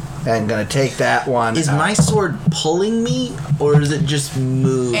and gonna take that one. Is out. my sword pulling me, or is it just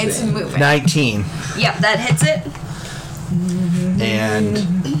moving? It's moving. 19, Yep, that hits it. and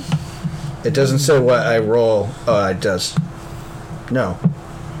it doesn't say what I roll. Oh, it does. No,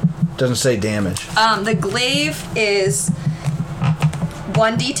 it doesn't say damage. The glaive is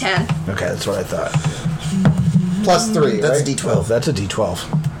 1d10. Okay, that's what I thought. +3, That's right? a D12. That's a D12.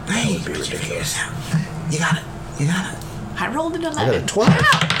 Hey, would be ridiculous. You got it. You got it. I rolled an I got 11. a 12.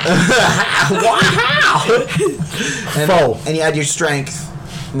 Wow! And you add your strength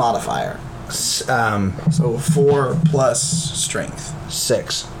modifier. So 4 plus strength.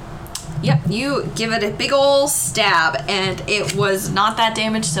 6. Yep, you give it a big ol' stab, and it was not that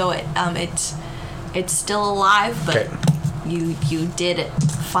damaged, so it's still alive, but Okay. you did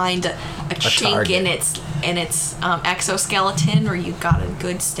find a chink target. in its exoskeleton, or you got a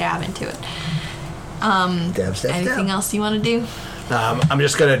good stab into it. Stab, stab, Anything stab. else you want to do? I'm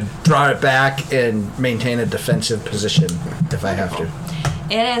just gonna draw it back and maintain a defensive position if I have to.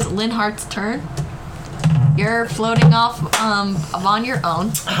 It is Linhart's turn. You're floating off on your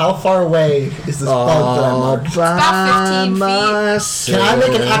own. How far away is this bug that I marked? About 15 feet. Can I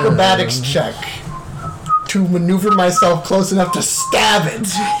make an acrobatics check to maneuver myself close enough to stab it?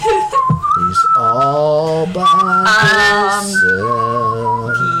 He's all by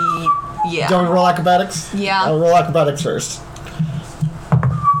himself. Yeah. Don't we roll acrobatics? Yeah. I'll roll acrobatics first.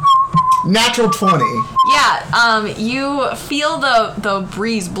 Natural 20. Yeah, you feel the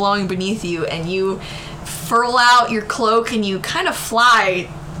breeze blowing beneath you, and you furl out your cloak, and you kind of fly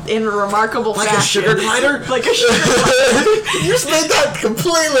in a remarkable Like fashion. a sugar glider? Like a sugar glider. You just made that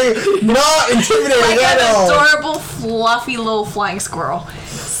completely not intimidating Like at an all. adorable, fluffy little flying squirrel.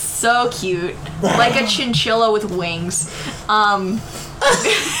 So cute. Like a chinchilla with wings. I'm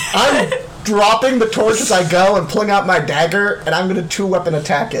dropping the torch as I go and pulling out my dagger, and I'm going to two-weapon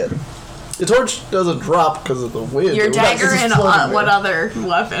attack it. The torch doesn't drop because of the wind. Your It dagger this is and floating what there. other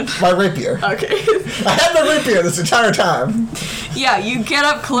weapon? My rapier. Okay. I had my rapier this entire time. Yeah, you get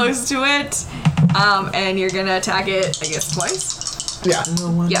up close to it, and you're gonna attack it, I guess, twice? Yeah.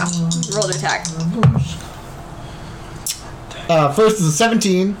 Yeah, roll the attack. First is a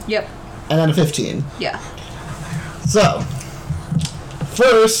 17, Yep, and then a 15. yeah. So,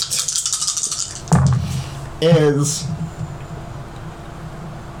 first is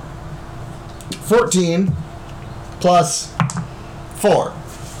 14 plus 4,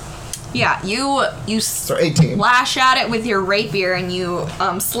 Yeah, you so 18. slash at it with your rapier, and you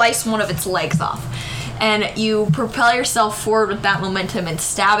slice one of its legs off. And you propel yourself forward with that momentum and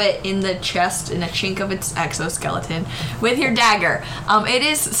stab it in the chest, in a chink of its exoskeleton, with your dagger. It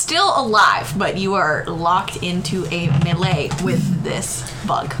is still alive, but you are locked into a melee with this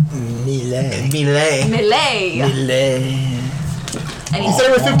bug. Melee. Melee! And You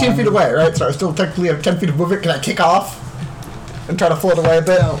said we're 15 feet away, right? So I still technically have 10 feet of movement. Can I kick off? and try to float away a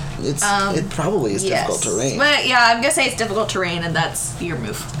bit? It probably is Yes. difficult terrain. But yeah, I'm gonna say it's difficult terrain, and that's your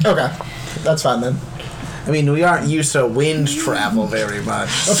move. Okay, that's fine then. I mean, we aren't used to wind travel very much.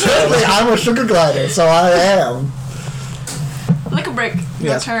 Apparently, I'm a sugar glider, so I am. Lick a brick.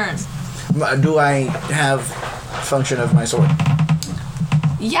 Your Yes. turn. Do I have function of my sword?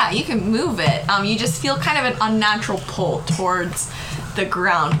 Yeah, you can move it. You just feel kind of an unnatural pull towards the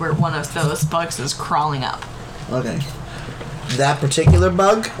ground where one of those bugs is crawling up. Okay. That particular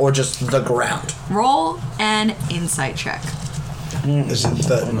bug, or just the ground? Roll an insight check. Is it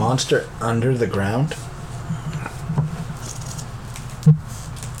the monster under the ground?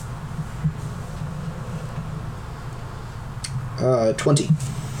 Uh, 20.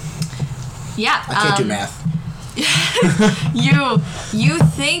 Yeah. I can't do math. You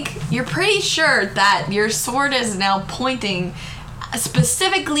think you're pretty sure that your sword is now pointing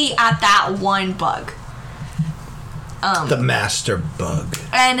specifically at that one bug. The master bug.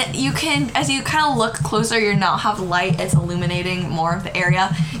 And you can, as you kind of look closer, you now have light. It's illuminating more of the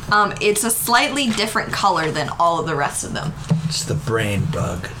area. It's a slightly different color than all of the rest of them. It's the brain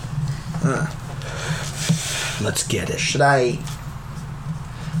bug. Let's get it. Should I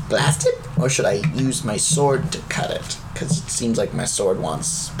blast it, or should I use my sword to cut it? Because it seems like my sword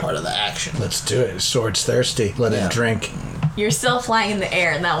wants part of the action. Let's do it. Sword's thirsty. Let Yeah. it drink. You're still flying in the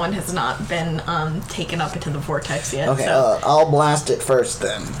air, and that one has not been taken up into the vortex yet. Okay, so. I'll blast it first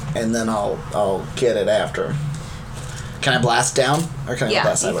then, and then I'll get it after. Can I blast down, or can I Yeah,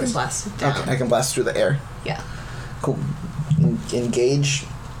 blast you sideways? can blast it down. Okay, I can blast through the air. Yeah. Cool. Engage,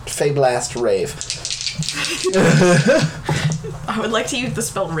 Fey Blast, Rave. I would like to use the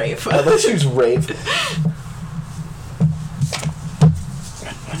spell Rave. Let's use Rave.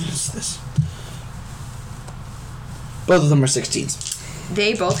 What is this? Both of them are 16s.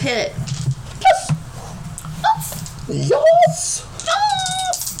 They both hit it. Yes!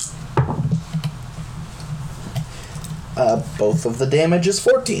 Both of the damage is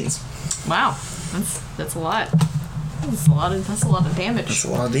 14s. Wow, that's a lot. That's a lot of damage. That's a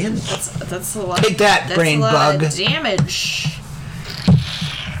lot of damage. That's a lot. Take that, that's brain a lot bug. Of damage.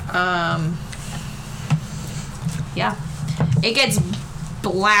 Yeah, it gets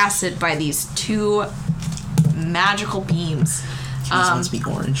blasted by these two magical beams. These ones be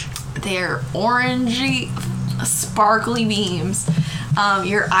orange. They're orangey, sparkly beams.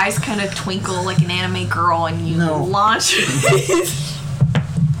 Your eyes kind of twinkle like an anime girl, and you launch.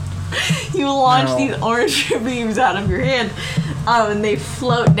 You launch No. these orange beams out of your hand, and they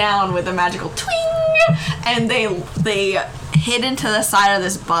float down with a magical twing, and they hit into the side of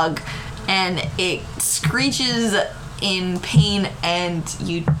this bug, and it screeches in pain, and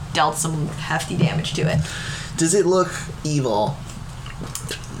you dealt some hefty damage to it. Does it look evil?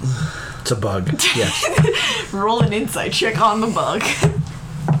 It's a bug. Yes. Roll an insight check on the bug.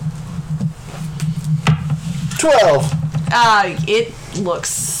 12. It looks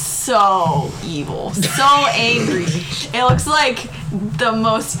so evil, so angry. It looks like the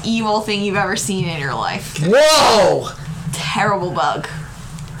most evil thing you've ever seen in your life. Whoa! Terrible bug.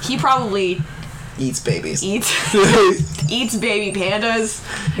 He probably Eats babies. eats baby pandas.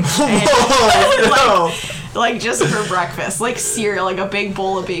 Oh, Like just for breakfast, like cereal, like a big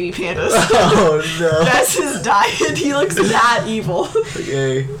bowl of baby pandas. Oh no. That's his diet. He looks that evil.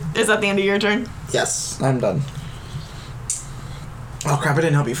 Okay. Is that the end of your turn? Yes, I'm done. Oh crap! I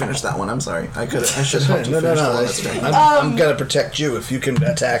didn't help you finish that one. I'm sorry. I should have helped you No. finish the one that's turn. I'm gonna protect you if you can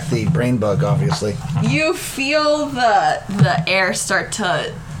attack the brain bug, obviously. You feel the air start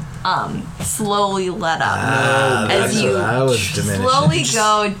to slowly let up as that's you what I was diminishing. slowly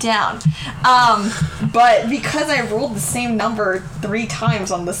go down. But because I rolled the same number 3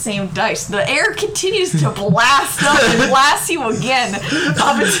 times on the same dice, the air continues to blast up and blast you again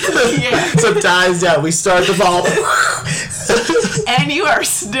up into the air. So it dies down. We start the ball. And you are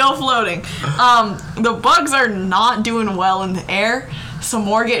still floating. The bugs are not doing well in the air. Some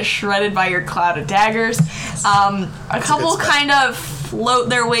more get shredded by your cloud of daggers. A couple kind of float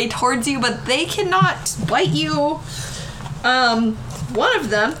their way towards you, but they cannot bite you. One of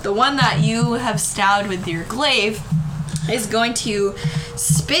them, the one that you have stabbed with your glaive, is going to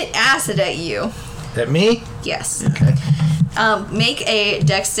spit acid at you. At me? Yes. Okay. Make a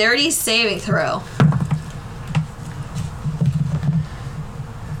dexterity saving throw.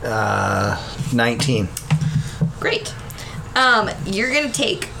 19. Great. You're gonna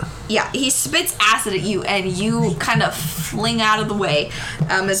take. Yeah, he spits acid at you, and you kind of fling out of the way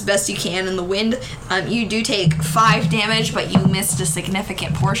as best you can in the wind. You do take 5 damage, but you missed a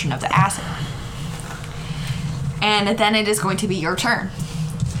significant portion of the acid. And then it is going to be your turn.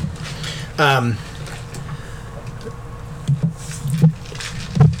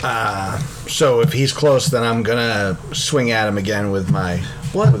 So if he's close, then I'm gonna swing at him again with my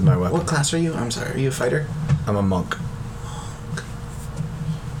with my weapon. What class are you? I'm sorry. Are you a fighter? I'm a monk. How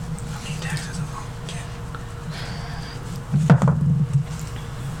many attacks does a monk get?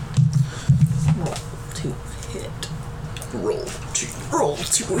 Roll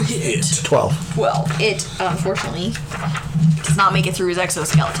to hit. 12. Well, it unfortunately does not make it through his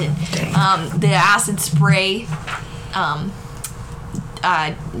exoskeleton. The acid spray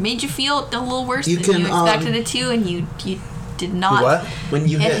made you feel a little worse You than can, you expected it to, and you did not What? When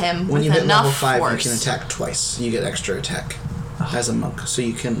you hit hit him when with you hit enough level 5, force. you can attack twice. You get extra attack as a monk. So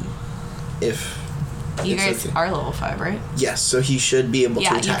you can, if You it's guys okay. are level 5, right? Yes. So he should be able to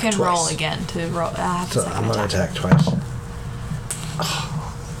Yeah, attack you can twice. roll again to roll. Have So a I'm second gonna attack. attack twice.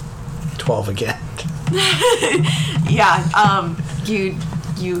 12 again. Yeah,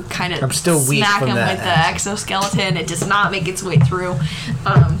 you kind of I'm still weak smack from him that with the action. exoskeleton. It does not make its way through.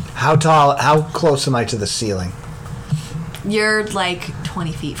 How tall? How close am I to the ceiling? You're like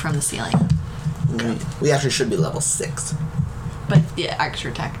 20 feet from the ceiling, We actually should be level 6. but the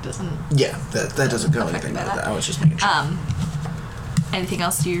extra attack doesn't. Yeah, that doesn't go Affected anything by like that. that. I was just making sure. Anything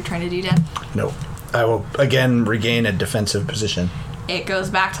else you're trying to do, Dan? No. I will again regain a defensive position. It goes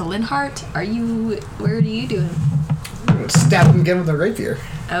back to Linhart. Where are you doing? Stab him again with a rapier.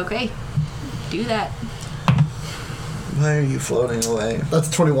 Okay, do that. Why are you floating away? That's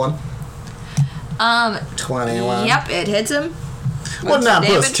 21. 21. Yep, it hits him. Well, What's now the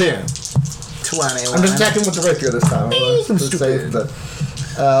plus damage? 2. 21. I'm just attacking with the rapier this time. To save the,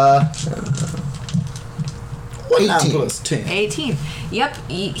 What now 18. plus 2? 18. Yep,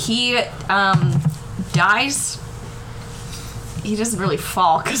 he dies. He doesn't really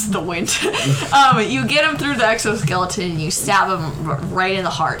fall because of the wind. You get him through the exoskeleton and you stab him right in the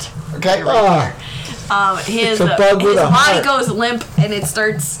heart. Okay. His It's a bug with a body heart. goes limp and it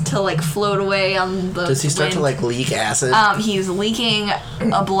starts to like float away on the Does he start to wind. like leak acid? He's leaking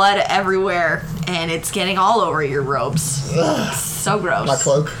blood everywhere and it's getting all over your robes. It's so gross. my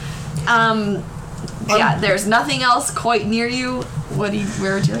cloak. Yeah, there's nothing else quite near you. Where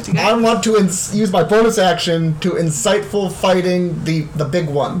would you like to go? I want to use my bonus action to insightful fighting the big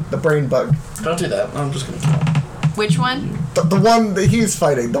one, the brain bug. Don't do that. I'm just gonna kill him. Which one? The one that he's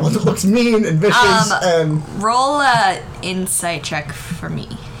fighting, the one that looks mean and vicious and Roll a insight check for me.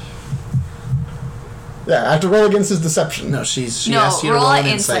 yeah, I have to roll against his deception. No, she No, asked you to roll roll an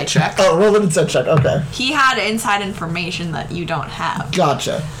an insight insight check. Oh, roll an insight check. Okay, He had inside information that you don't have.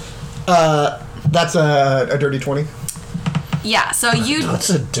 gotcha. That's a dirty 20. Yeah, so you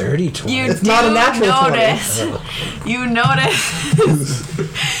That's a dirty 20. you It's do not a natural 20. notice you notice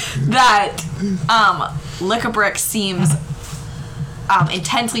that Licklebrick seems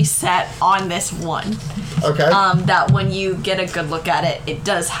intensely set on this one. Okay. That when you get a good look at it, it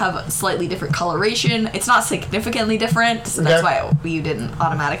does have a slightly different coloration. It's not significantly different, so that's Okay. why you didn't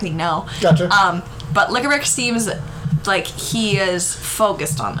automatically know. Gotcha. But Licklebrick seems like he is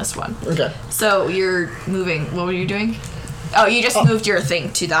focused on this one. Okay. So you're moving. What were you doing? Oh, you just moved your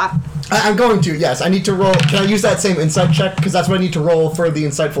thing to that. I'm going to, yes. I need to roll. Can I use that same insight check? Because that's what I need to roll for the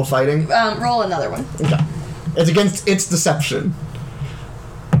insightful fighting. Roll another one. Okay. It's against its deception.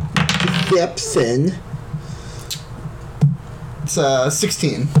 Deception. It's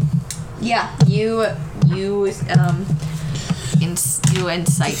 16. Yeah, you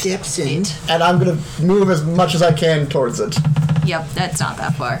insight Deception. it. And I'm going to move as much as I can towards it. Yep, that's not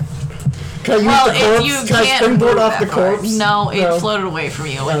that far. Can I use Well, the corpse? if you Can I can't springboard move off the that far. corpse? No, it floated away from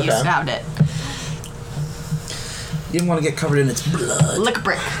you when you Okay. stabbed it. You didn't want to get covered in its blood.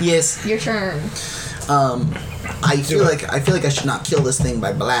 Licklebrick, Yes. your turn. I feel like I should not kill this thing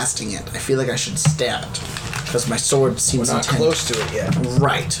by blasting it. I feel like I should stab it because my sword seems We're not intent- close to it yet.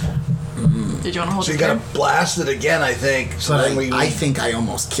 Right. Did you want to hold So you your gotta turn? blast it again, I think. So But then we. I think I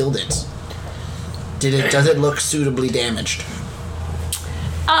almost killed it. Does it look suitably damaged?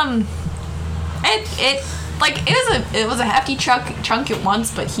 It was a hefty chunk at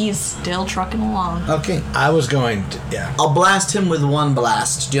once, but he's still trucking along. Okay. I was going to. Yeah. I'll blast him with one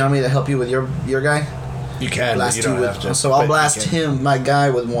blast. Do you want me to help you with your guy? You can, but Blast you two don't with, have to. so but I'll you blast can. him, my guy,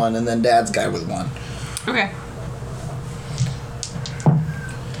 with one, and then Dad's guy with one. Okay.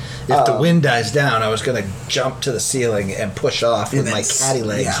 If the wind dies down, I was gonna jump to the ceiling and push off with And my then catty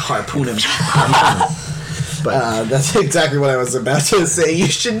legs. Yeah, harpoon him. But That's exactly what I was about to say you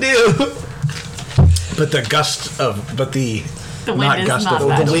should do. the The wind not is gust not of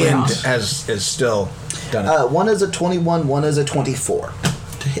that the wind strong. is still done it. One is a 21, one is a 24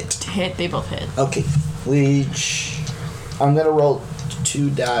 to hit. To hit, they both hit. Okay, which I'm gonna roll 2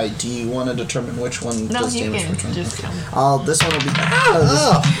 die. Do you want to determine which one No, does you damage? can Which one? just come. This one will be.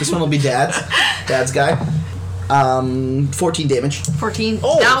 This one will be Dad's. Dad's guy. 14 damage. 14.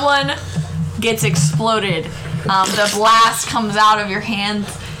 That one gets exploded. The blast comes out of your hands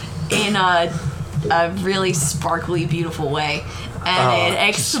in a really sparkly, beautiful way. And it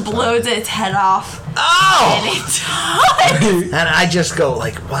explodes its head off. Oh! And it dies. And I just go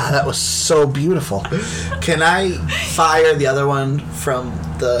like, wow, that was so beautiful. Can I fire the other one from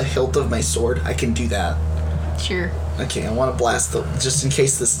the hilt of my sword? I can do that. Sure. Okay, I want to blast just in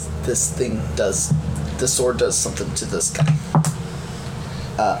case this thing does. The sword does something to this guy.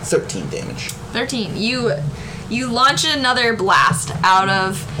 13 damage. 13. You launch another blast out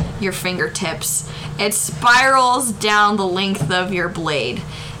of your fingertips. It spirals down the length of your blade,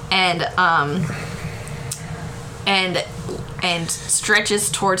 and stretches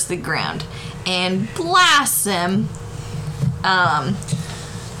towards the ground, and blasts him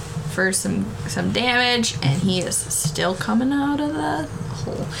for some damage, and he is still coming out of the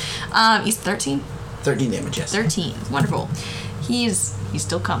hole. He's 13. 13 damage. Yes. 13. Wonderful. He's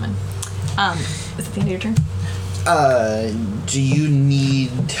still coming. Is it the end of your turn? Do you need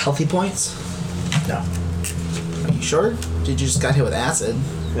healthy points? No. Are you sure? Did you just got hit with acid?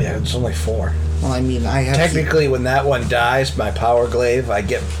 Yeah, it's only 4. Well, I mean, I have Technically, when that one dies, my power glaive, I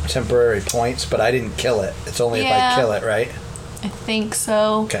get temporary points, but I didn't kill it. It's only if I kill it, right? I think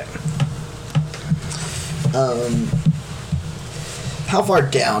so. Okay. How far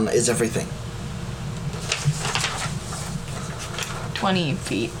down is everything? 20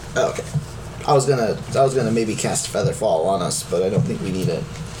 feet. Oh, okay. I was gonna maybe cast Feather Fall on us, but I don't think we need it.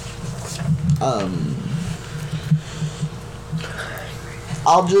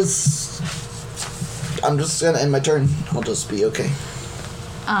 I'm just gonna end my turn. I'll just be okay.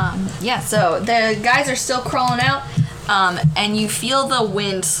 Yeah, so the guys are still crawling out, and you feel the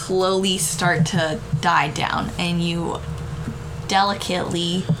wind slowly start to die down, and you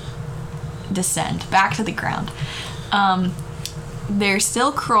delicately descend back to the ground. They're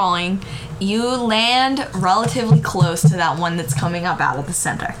still crawling. You land relatively close to that one that's coming up out of the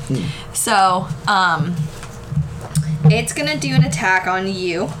center. So, it's gonna do an attack on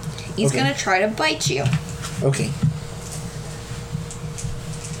you. He's gonna try to bite you. Okay.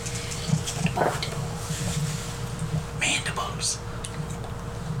 Mandibles.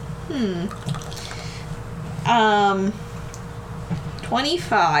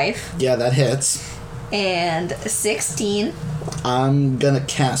 25 Yeah, that hits. and 16. I'm gonna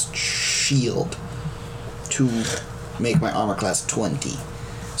cast Shield to make my armor class 20.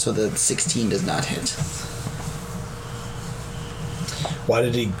 So the 16 does not hit. Why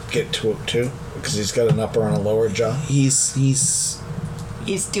did he get to 2? Because he's got an upper and a lower jaw? He's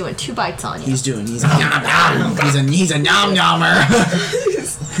He's doing 2 bites on you. he's a nom nommer.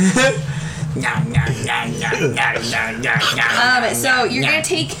 So you're gonna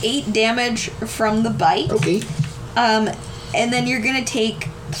take 8 damage from the bite. Okay. And then you're gonna take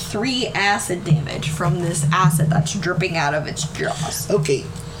 3 acid damage from this acid that's dripping out of its jaws. Okay.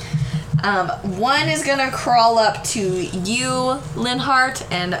 One is gonna crawl up to you, Linhart,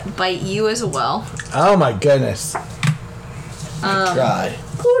 and bite you as well. Oh my goodness. Try.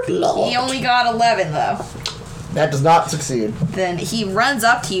 Good lord. He only got 11 though. That does not succeed. Then he runs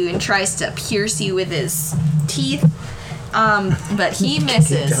up to you and tries to pierce you with his teeth. But he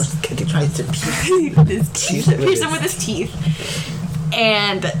misses. Can you try to Pierce him with his teeth.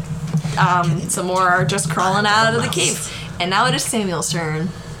 And some more are just crawling out of the cave. And now it is Samuel's turn.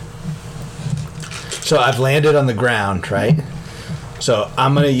 So I've landed on the ground, right? So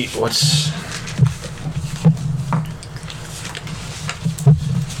I'm gonna what's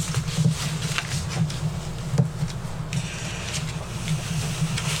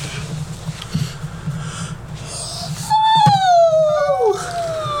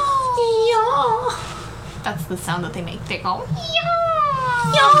That's the sound that they make. They go,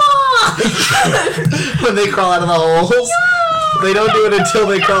 when they crawl out of the holes? They don't do it until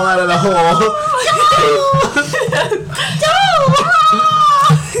they crawl out of the hole.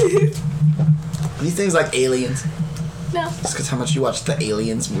 These things like aliens. No, Just because how much you watch the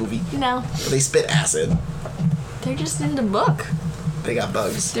Aliens movie. no. They spit acid. They're just in the book. They got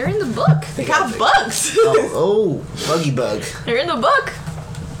bugs. They're in the book. They got bugs. Oh, buggy bug. They're in the book.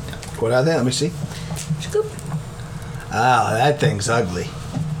 what are they? Let me see. Scoop. Oh, that thing's ugly.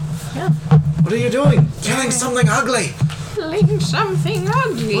 Yeah. What are you doing? Killing something ugly. Killing something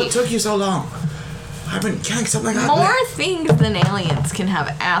ugly. What took you so long? I've been killing something ugly. More things than aliens can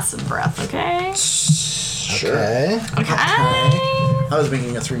have acid breath, okay? Sure. Okay. Okay. I was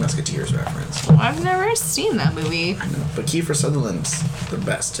making a Three Musketeers reference. Well, I've never seen that movie. I know, but Kiefer Sutherland's the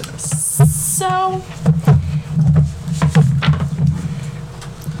best in it. So,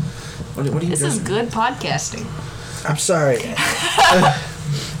 What are you this doing? is good podcasting. I'm sorry.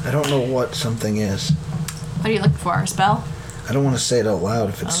 I don't know what something is. What are you looking for? A spell? I don't want to say it out loud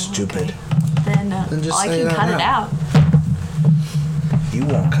if it's stupid. Okay. Then, Then just I say can it out cut it loud. out. You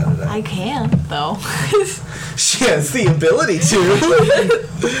won't cut it out. I can, though. She has the ability to.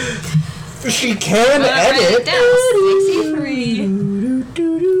 She can Write it edit. down. 63.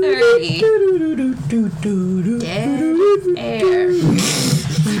 30. Dead air.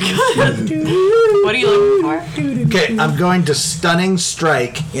 What are you looking for? Okay, I'm going to stunning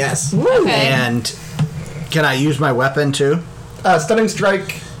strike, Yes. Okay. and can I use my weapon too? Stunning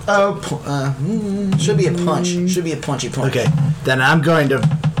strike. Should be a punch. Should be a punchy punch. Okay, then I'm going to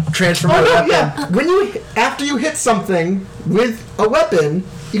transfer my Oh no, weapon. yeah. When after you hit something with a weapon,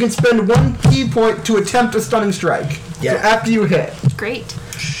 you can spend 1 key point to attempt a stunning strike. Yeah. So after you hit. Great.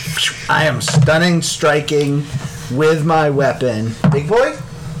 I am stunning striking with my weapon, Big Boy?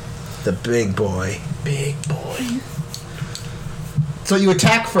 the Big Boy. Big Boy. So you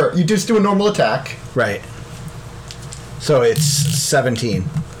attack first. You just do a normal attack. Right. So it's 17.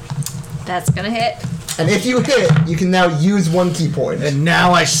 That's gonna hit. And if you hit, you can now use 1 key point. And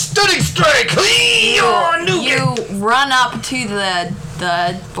now I stunning strike! You run up to the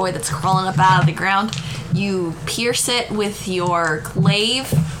boy that's crawling up out of the ground. You pierce it with your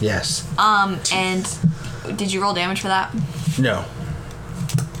glaive. Yes. And did you roll damage for that? No.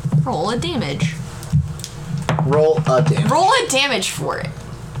 Roll a damage. Roll a damage. Roll a damage for it.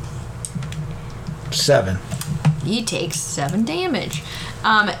 7. He takes 7 damage.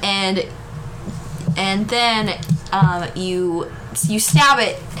 And then you stab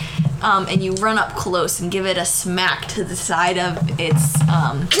it, and you run up close and give it a smack to the side of its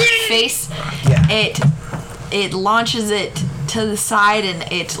face. Yeah. It launches it to the side, and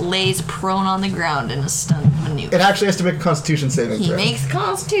it lays prone on the ground in a stunned maneuver. It actually has to make a Constitution saving He throw. makes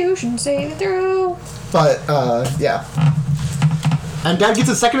Constitution saving throw. But yeah. And Dad gets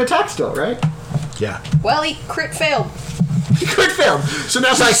a second attack still, right? Yeah. Well, he crit failed. He crit failed. So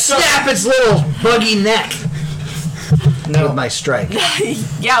now So I snap its little buggy neck with my strike.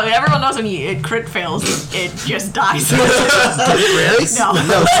 Yeah, everyone knows when it crit fails, it just dies. Really? No.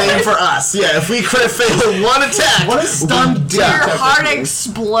 No, same for us. Yeah, if we crit fail one attack, What is stunned we Your die. heart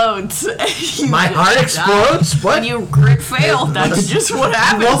explodes. My heart explodes? When What? you crit fail, that's just what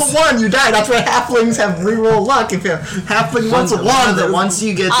happens. roll the 1, you die. That's why halflings have reroll luck. If you halfling once a 1, Once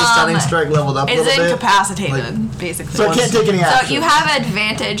you get the stunning strike leveled up a It's little bit, incapacitated, basically. so it can't take any So action. you have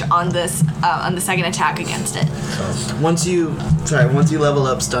advantage on this on the second attack against it. once you level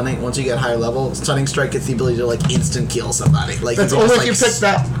up stunning, once you get higher level, stunning strike gets the ability to like instant kill somebody. Like That's you can only just, if you pick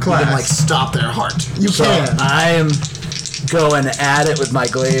that You class. can like stop their heart. You So can. I am going at it with my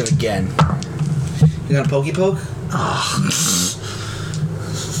glaive again. You got a pokey poke?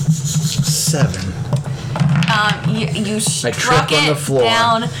 7. You trip struck on the it floor.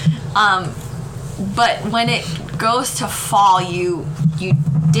 down, but when it goes to fall, you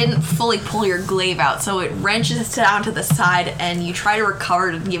didn't fully pull your glaive out, so it wrenches down to the side, and you try to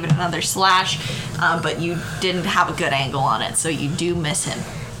recover to give it another slash, but you didn't have a good angle on it, so you do miss him.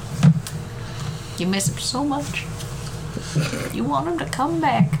 You miss him so much. You want him to come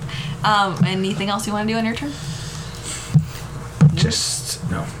back. Anything else you want to do on your turn? Just,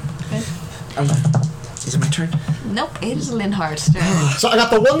 no. Is it my turn? Nope, it is Linhardt's turn. So I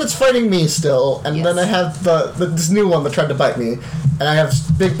got the one that's fighting me still, and then I have this new one that tried to bite me, and I have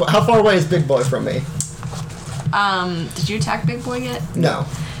Big Boy. How far away is Big Boy from me? Did you attack Big Boy yet? No.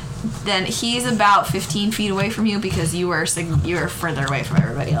 Then he's about 15 feet away from you because you were further away from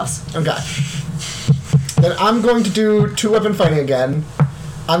everybody else. Okay. Then I'm going to do 2-weapon fighting again.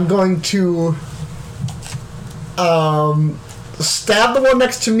 I'm going to stab the one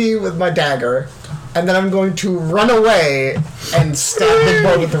next to me with my dagger, and then I'm going to run away and stab Big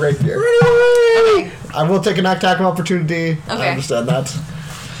Boy with the rapier. Okay. I will take an attack of opportunity. I Okay. understand that.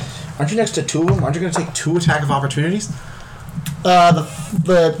 Aren't you next to 2 of them? Aren't you going to take 2 attack of opportunities?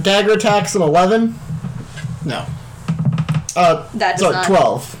 The dagger attack's an 11. No. That does Sorry, not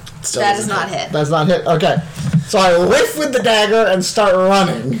 12. That does not hit. That's not hit. Okay. So I whiff with the dagger and start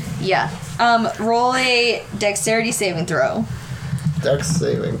running. Yeah. Roll a dexterity saving throw. Dex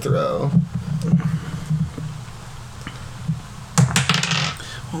saving throw.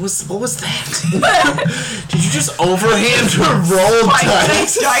 What was that? Did you just overhand roll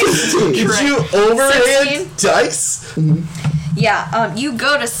dice? Dice. Did you overhand dice? Yeah. You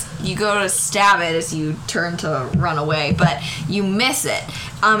go to you go to stab it as you turn to run away, but you miss it.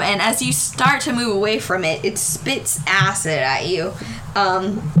 And as you start to move away from it, it spits acid at you.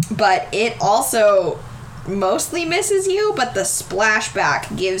 But it also mostly misses you, but the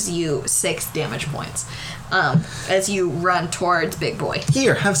splashback gives you 6 damage points as you run towards Big Boy.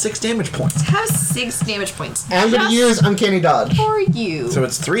 Here, have 6 damage points. Have 6 damage points. I'm going to use Uncanny Dodge for you. So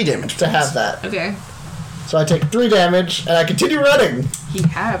it's 3 damage to points. have that. Okay. So I take 3 damage, and I continue running. He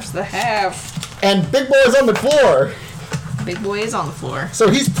halves the half. And Big Boy is on the floor. Big Boy is on the floor. So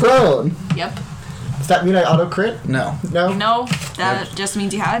he's prone. Yep. Does that mean I auto-crit? No. No? No, that just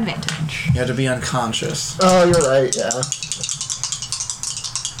means you have advantage. You have to be unconscious. Oh, you're right, yeah.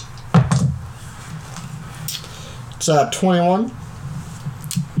 It's 21.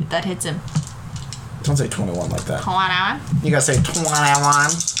 That hits him. Don't say 21 like that. 21. You gotta say 21.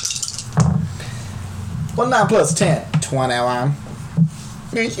 9 plus 10. 21.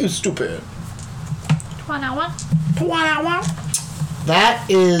 Man, you stupid. 21. 21. That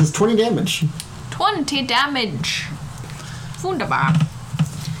is 20 damage. 20 damage. Wunderbar.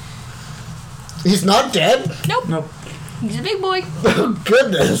 He's not dead? Nope. Nope. He's a big boy. Oh,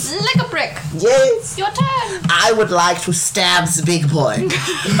 goodness. Like a brick. Yes. Your turn. I would like to stab the big boy.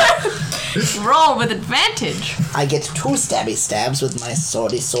 Roll with advantage. I get 2 stabby stabs with my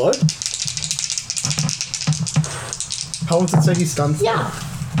swordy sword. How long does it say he's stunned for? Yeah.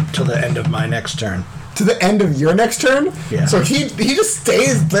 Till the end of my next turn. To the end of your next turn? Yeah. So he just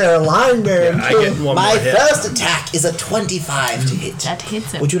stays there, lying there Yeah, I until... get one My more hit. first attack is a 25 to hit. That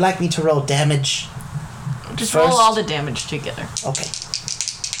hits him. Would you like me to roll damage? Just first? roll all the damage together. Okay.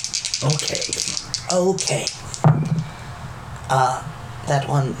 Okay. Okay. That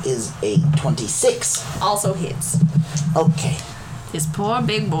one is a 26. Also hits. Okay. His poor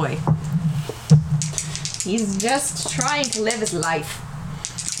big boy. He's just trying to live his life.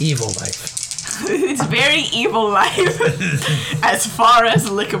 Evil life. It's very evil life. As far as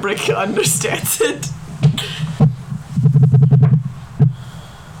Lickabrick understands it.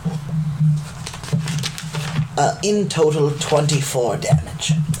 In total, 24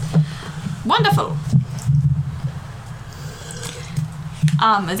 damage. Wonderful.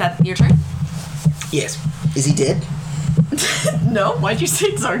 Is that your turn? Yes. Is he dead? No. Why'd you say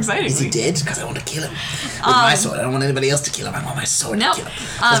it so exciting? Is he dead? Because I want to kill him. With my sword. I don't want anybody else to kill him. I want my sword Nope. to kill him.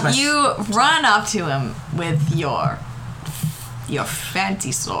 That's my You run up to him with your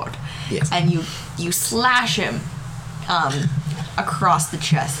fancy sword. Yes. And you slash him across the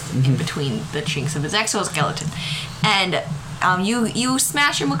chest in between the chinks of his exoskeleton. And you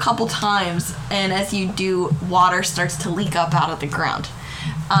smash him a couple times, and as you do, water starts to leak up out of the ground.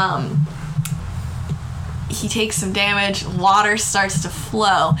 He takes some damage, water starts to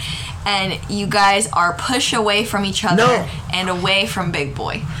flow, and you guys are pushed away from each other and away from Big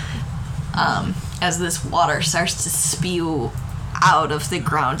Boy. As this water starts to spew out of the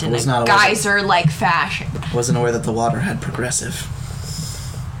ground in a geyser-like fashion. Wasn't aware that the water had progressive.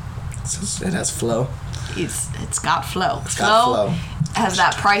 It has flow. It's got flow. It's got flow. Has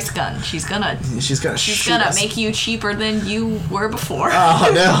that price gun. She's gonna shoot us. Make you cheaper than you were before.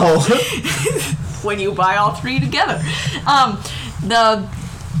 Oh no. When you buy all 3 together. The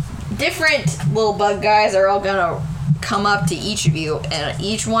different little bug guys are all gonna come up to each of you, and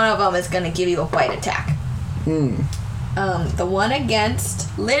each one of them is gonna give you a bite attack. The one against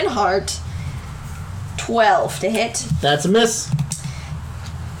Linhart, 12 to hit. That's a miss.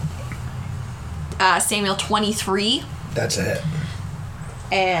 Samuel, 23. That's a hit.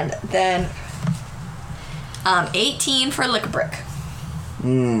 And then 18 for Lickabrick.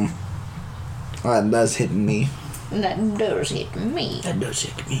 That does hit me. That does hit me. That does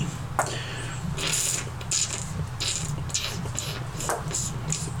hit me.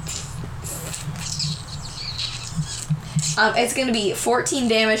 It's going to be 14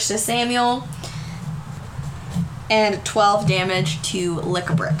 damage to Samuel and 12 damage to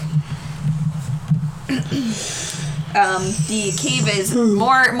Lickabrick. The cave is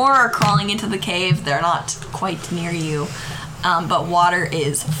more are crawling into the cave. They're not quite near you, but water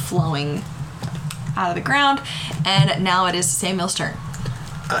is flowing out of the ground, and now it is Samuel's turn.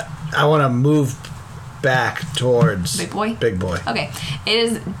 I want to move back towards Big Boy? Big Boy. Okay, it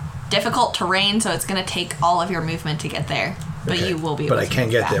is difficult terrain, so it's going to take all of your movement to get there, but Okay. you will be able But to I can't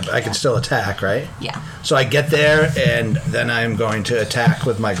move get back. there. But I can still attack, right? Yeah. So I get there, and then I'm going to attack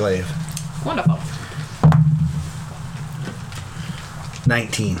with my glaive. Wonderful.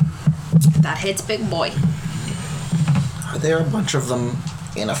 19. That hits Big Boy. Are there a bunch of them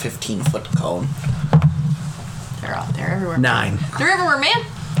in a 15-foot cone? They're out there everywhere. 9. They're everywhere, man.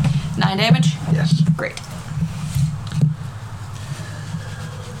 9 damage. Yes. Great.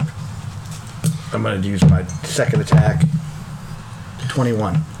 I'm going to use my second attack.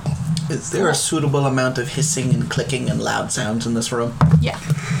 21. Is there a suitable amount of hissing and clicking and loud sounds in this room? Yeah.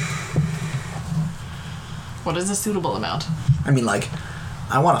 What is a suitable amount? I mean, like,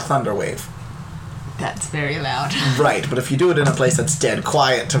 I want a thunder wave. That's very loud. Right, but if you do it in a place that's dead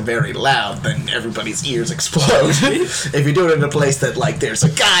quiet to very loud, then everybody's ears explode. If you do it in a place that, like, there's a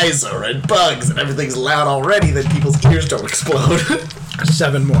geyser and bugs and everything's loud already, then people's ears don't explode.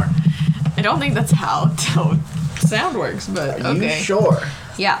 7 more. I don't think that's how sound works, but Are you okay. sure?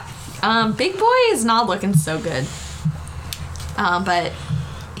 Yeah. Big Boy is not looking so good. But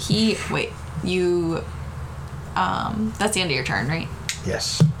that's the end of your turn, right?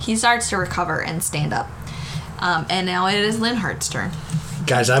 Yes. He starts to recover and stand up. And now it is Linhardt's turn.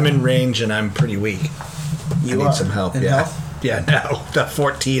 Guys, I'm in range and I'm pretty weak. You I are need some help. in Yeah. health? Yeah, no. The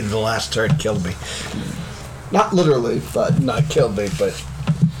 14 the last turn killed me. Not literally, but Not killed me, but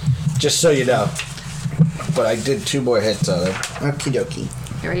just so you know. But I did 2 more hits on it. Okie dokie.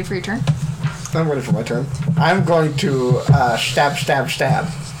 You ready for your turn? I'm ready for my turn. I'm going to stab. That's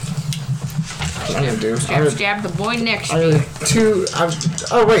what I'm gonna do. Stab the boy next I'm to you. gonna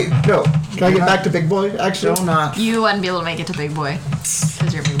oh wait, no. Can I get back to Big Boy? Actually, Do not. You wouldn't be able to make it to Big Boy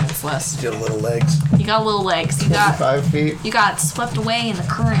because your movement's less. Your little legs. You got little legs. You got 5 feet. you got swept away in the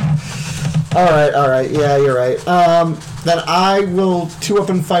current. All right. Yeah, you're right. Then I will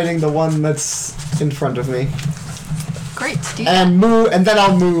 2-weapon fighting the one that's in front of me, Great. Do and move, and then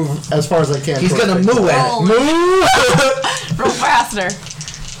I'll move as far as I can. He's towards gonna Big Boy. moo at Roll. it. Roll faster.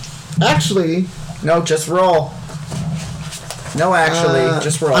 Actually, No, just roll. No, actually,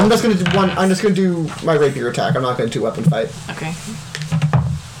 just roll. I'm just gonna do one. I'm just gonna do my rapier attack. I'm not gonna 2-weapon fight. Okay.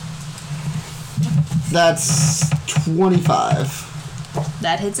 That's 25.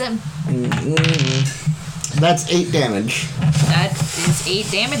 That hits him. That's 8 damage. That is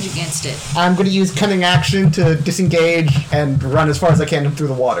 8 damage against it. I'm gonna use cunning action to disengage and run as far as I can through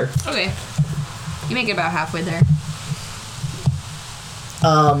the water. Okay. You make it about halfway there.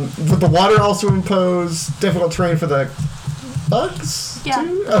 Would the water also impose difficult terrain for the bugs? Yeah. too?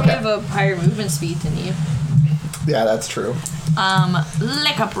 You Okay. have a higher movement speed than you. Yeah, that's true.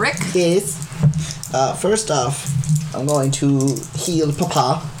 Lick up Rick. Yes. First off, I'm going to heal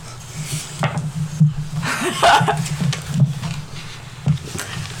Papa.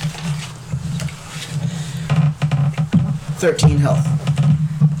 $13 health.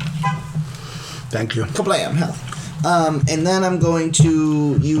 Thank you. Kablam health. And then I'm going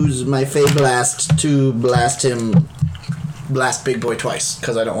to use my Fey Blast to blast Big Boy twice,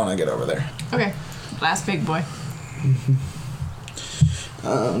 because I don't want to get over there. Okay. Last Big Boy.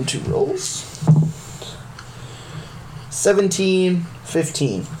 2 rolls. 17,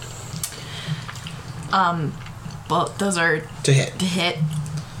 15 Well, those are to hit. to hit.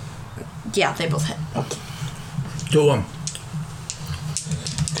 Yeah, they both hit. Do them.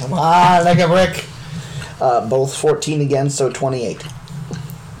 Come on, like a brick. Both 14 again, so 28.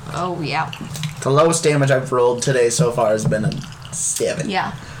 Oh, yeah. The lowest damage I've rolled today so far has been a 7.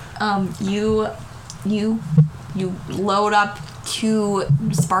 Yeah. You load up 2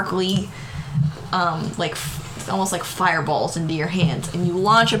 sparkly, almost like fireballs into your hands, and you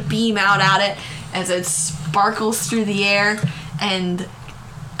launch a beam out at it as it sparkles through the air, and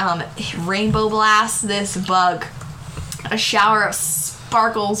rainbow blast this bug. A shower of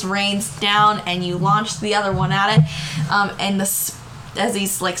sparkles rains down, and you launch the other one at it, and as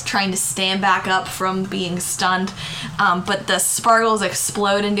he's like trying to stand back up from being stunned, but the sparkles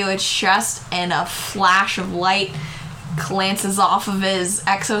explode into his chest, and a flash of light glances off of his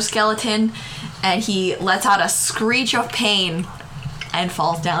exoskeleton, and he lets out a screech of pain and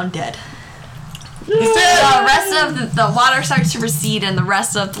falls down dead. The rest of the water starts to recede, and the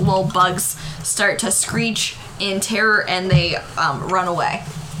rest of the little bugs start to screech in terror, and they run away.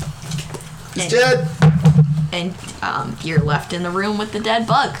 He's dead. And you're left in the room with the dead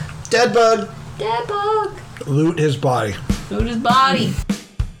bug. Dead bug. Dead bug. Loot his body. Loot his body.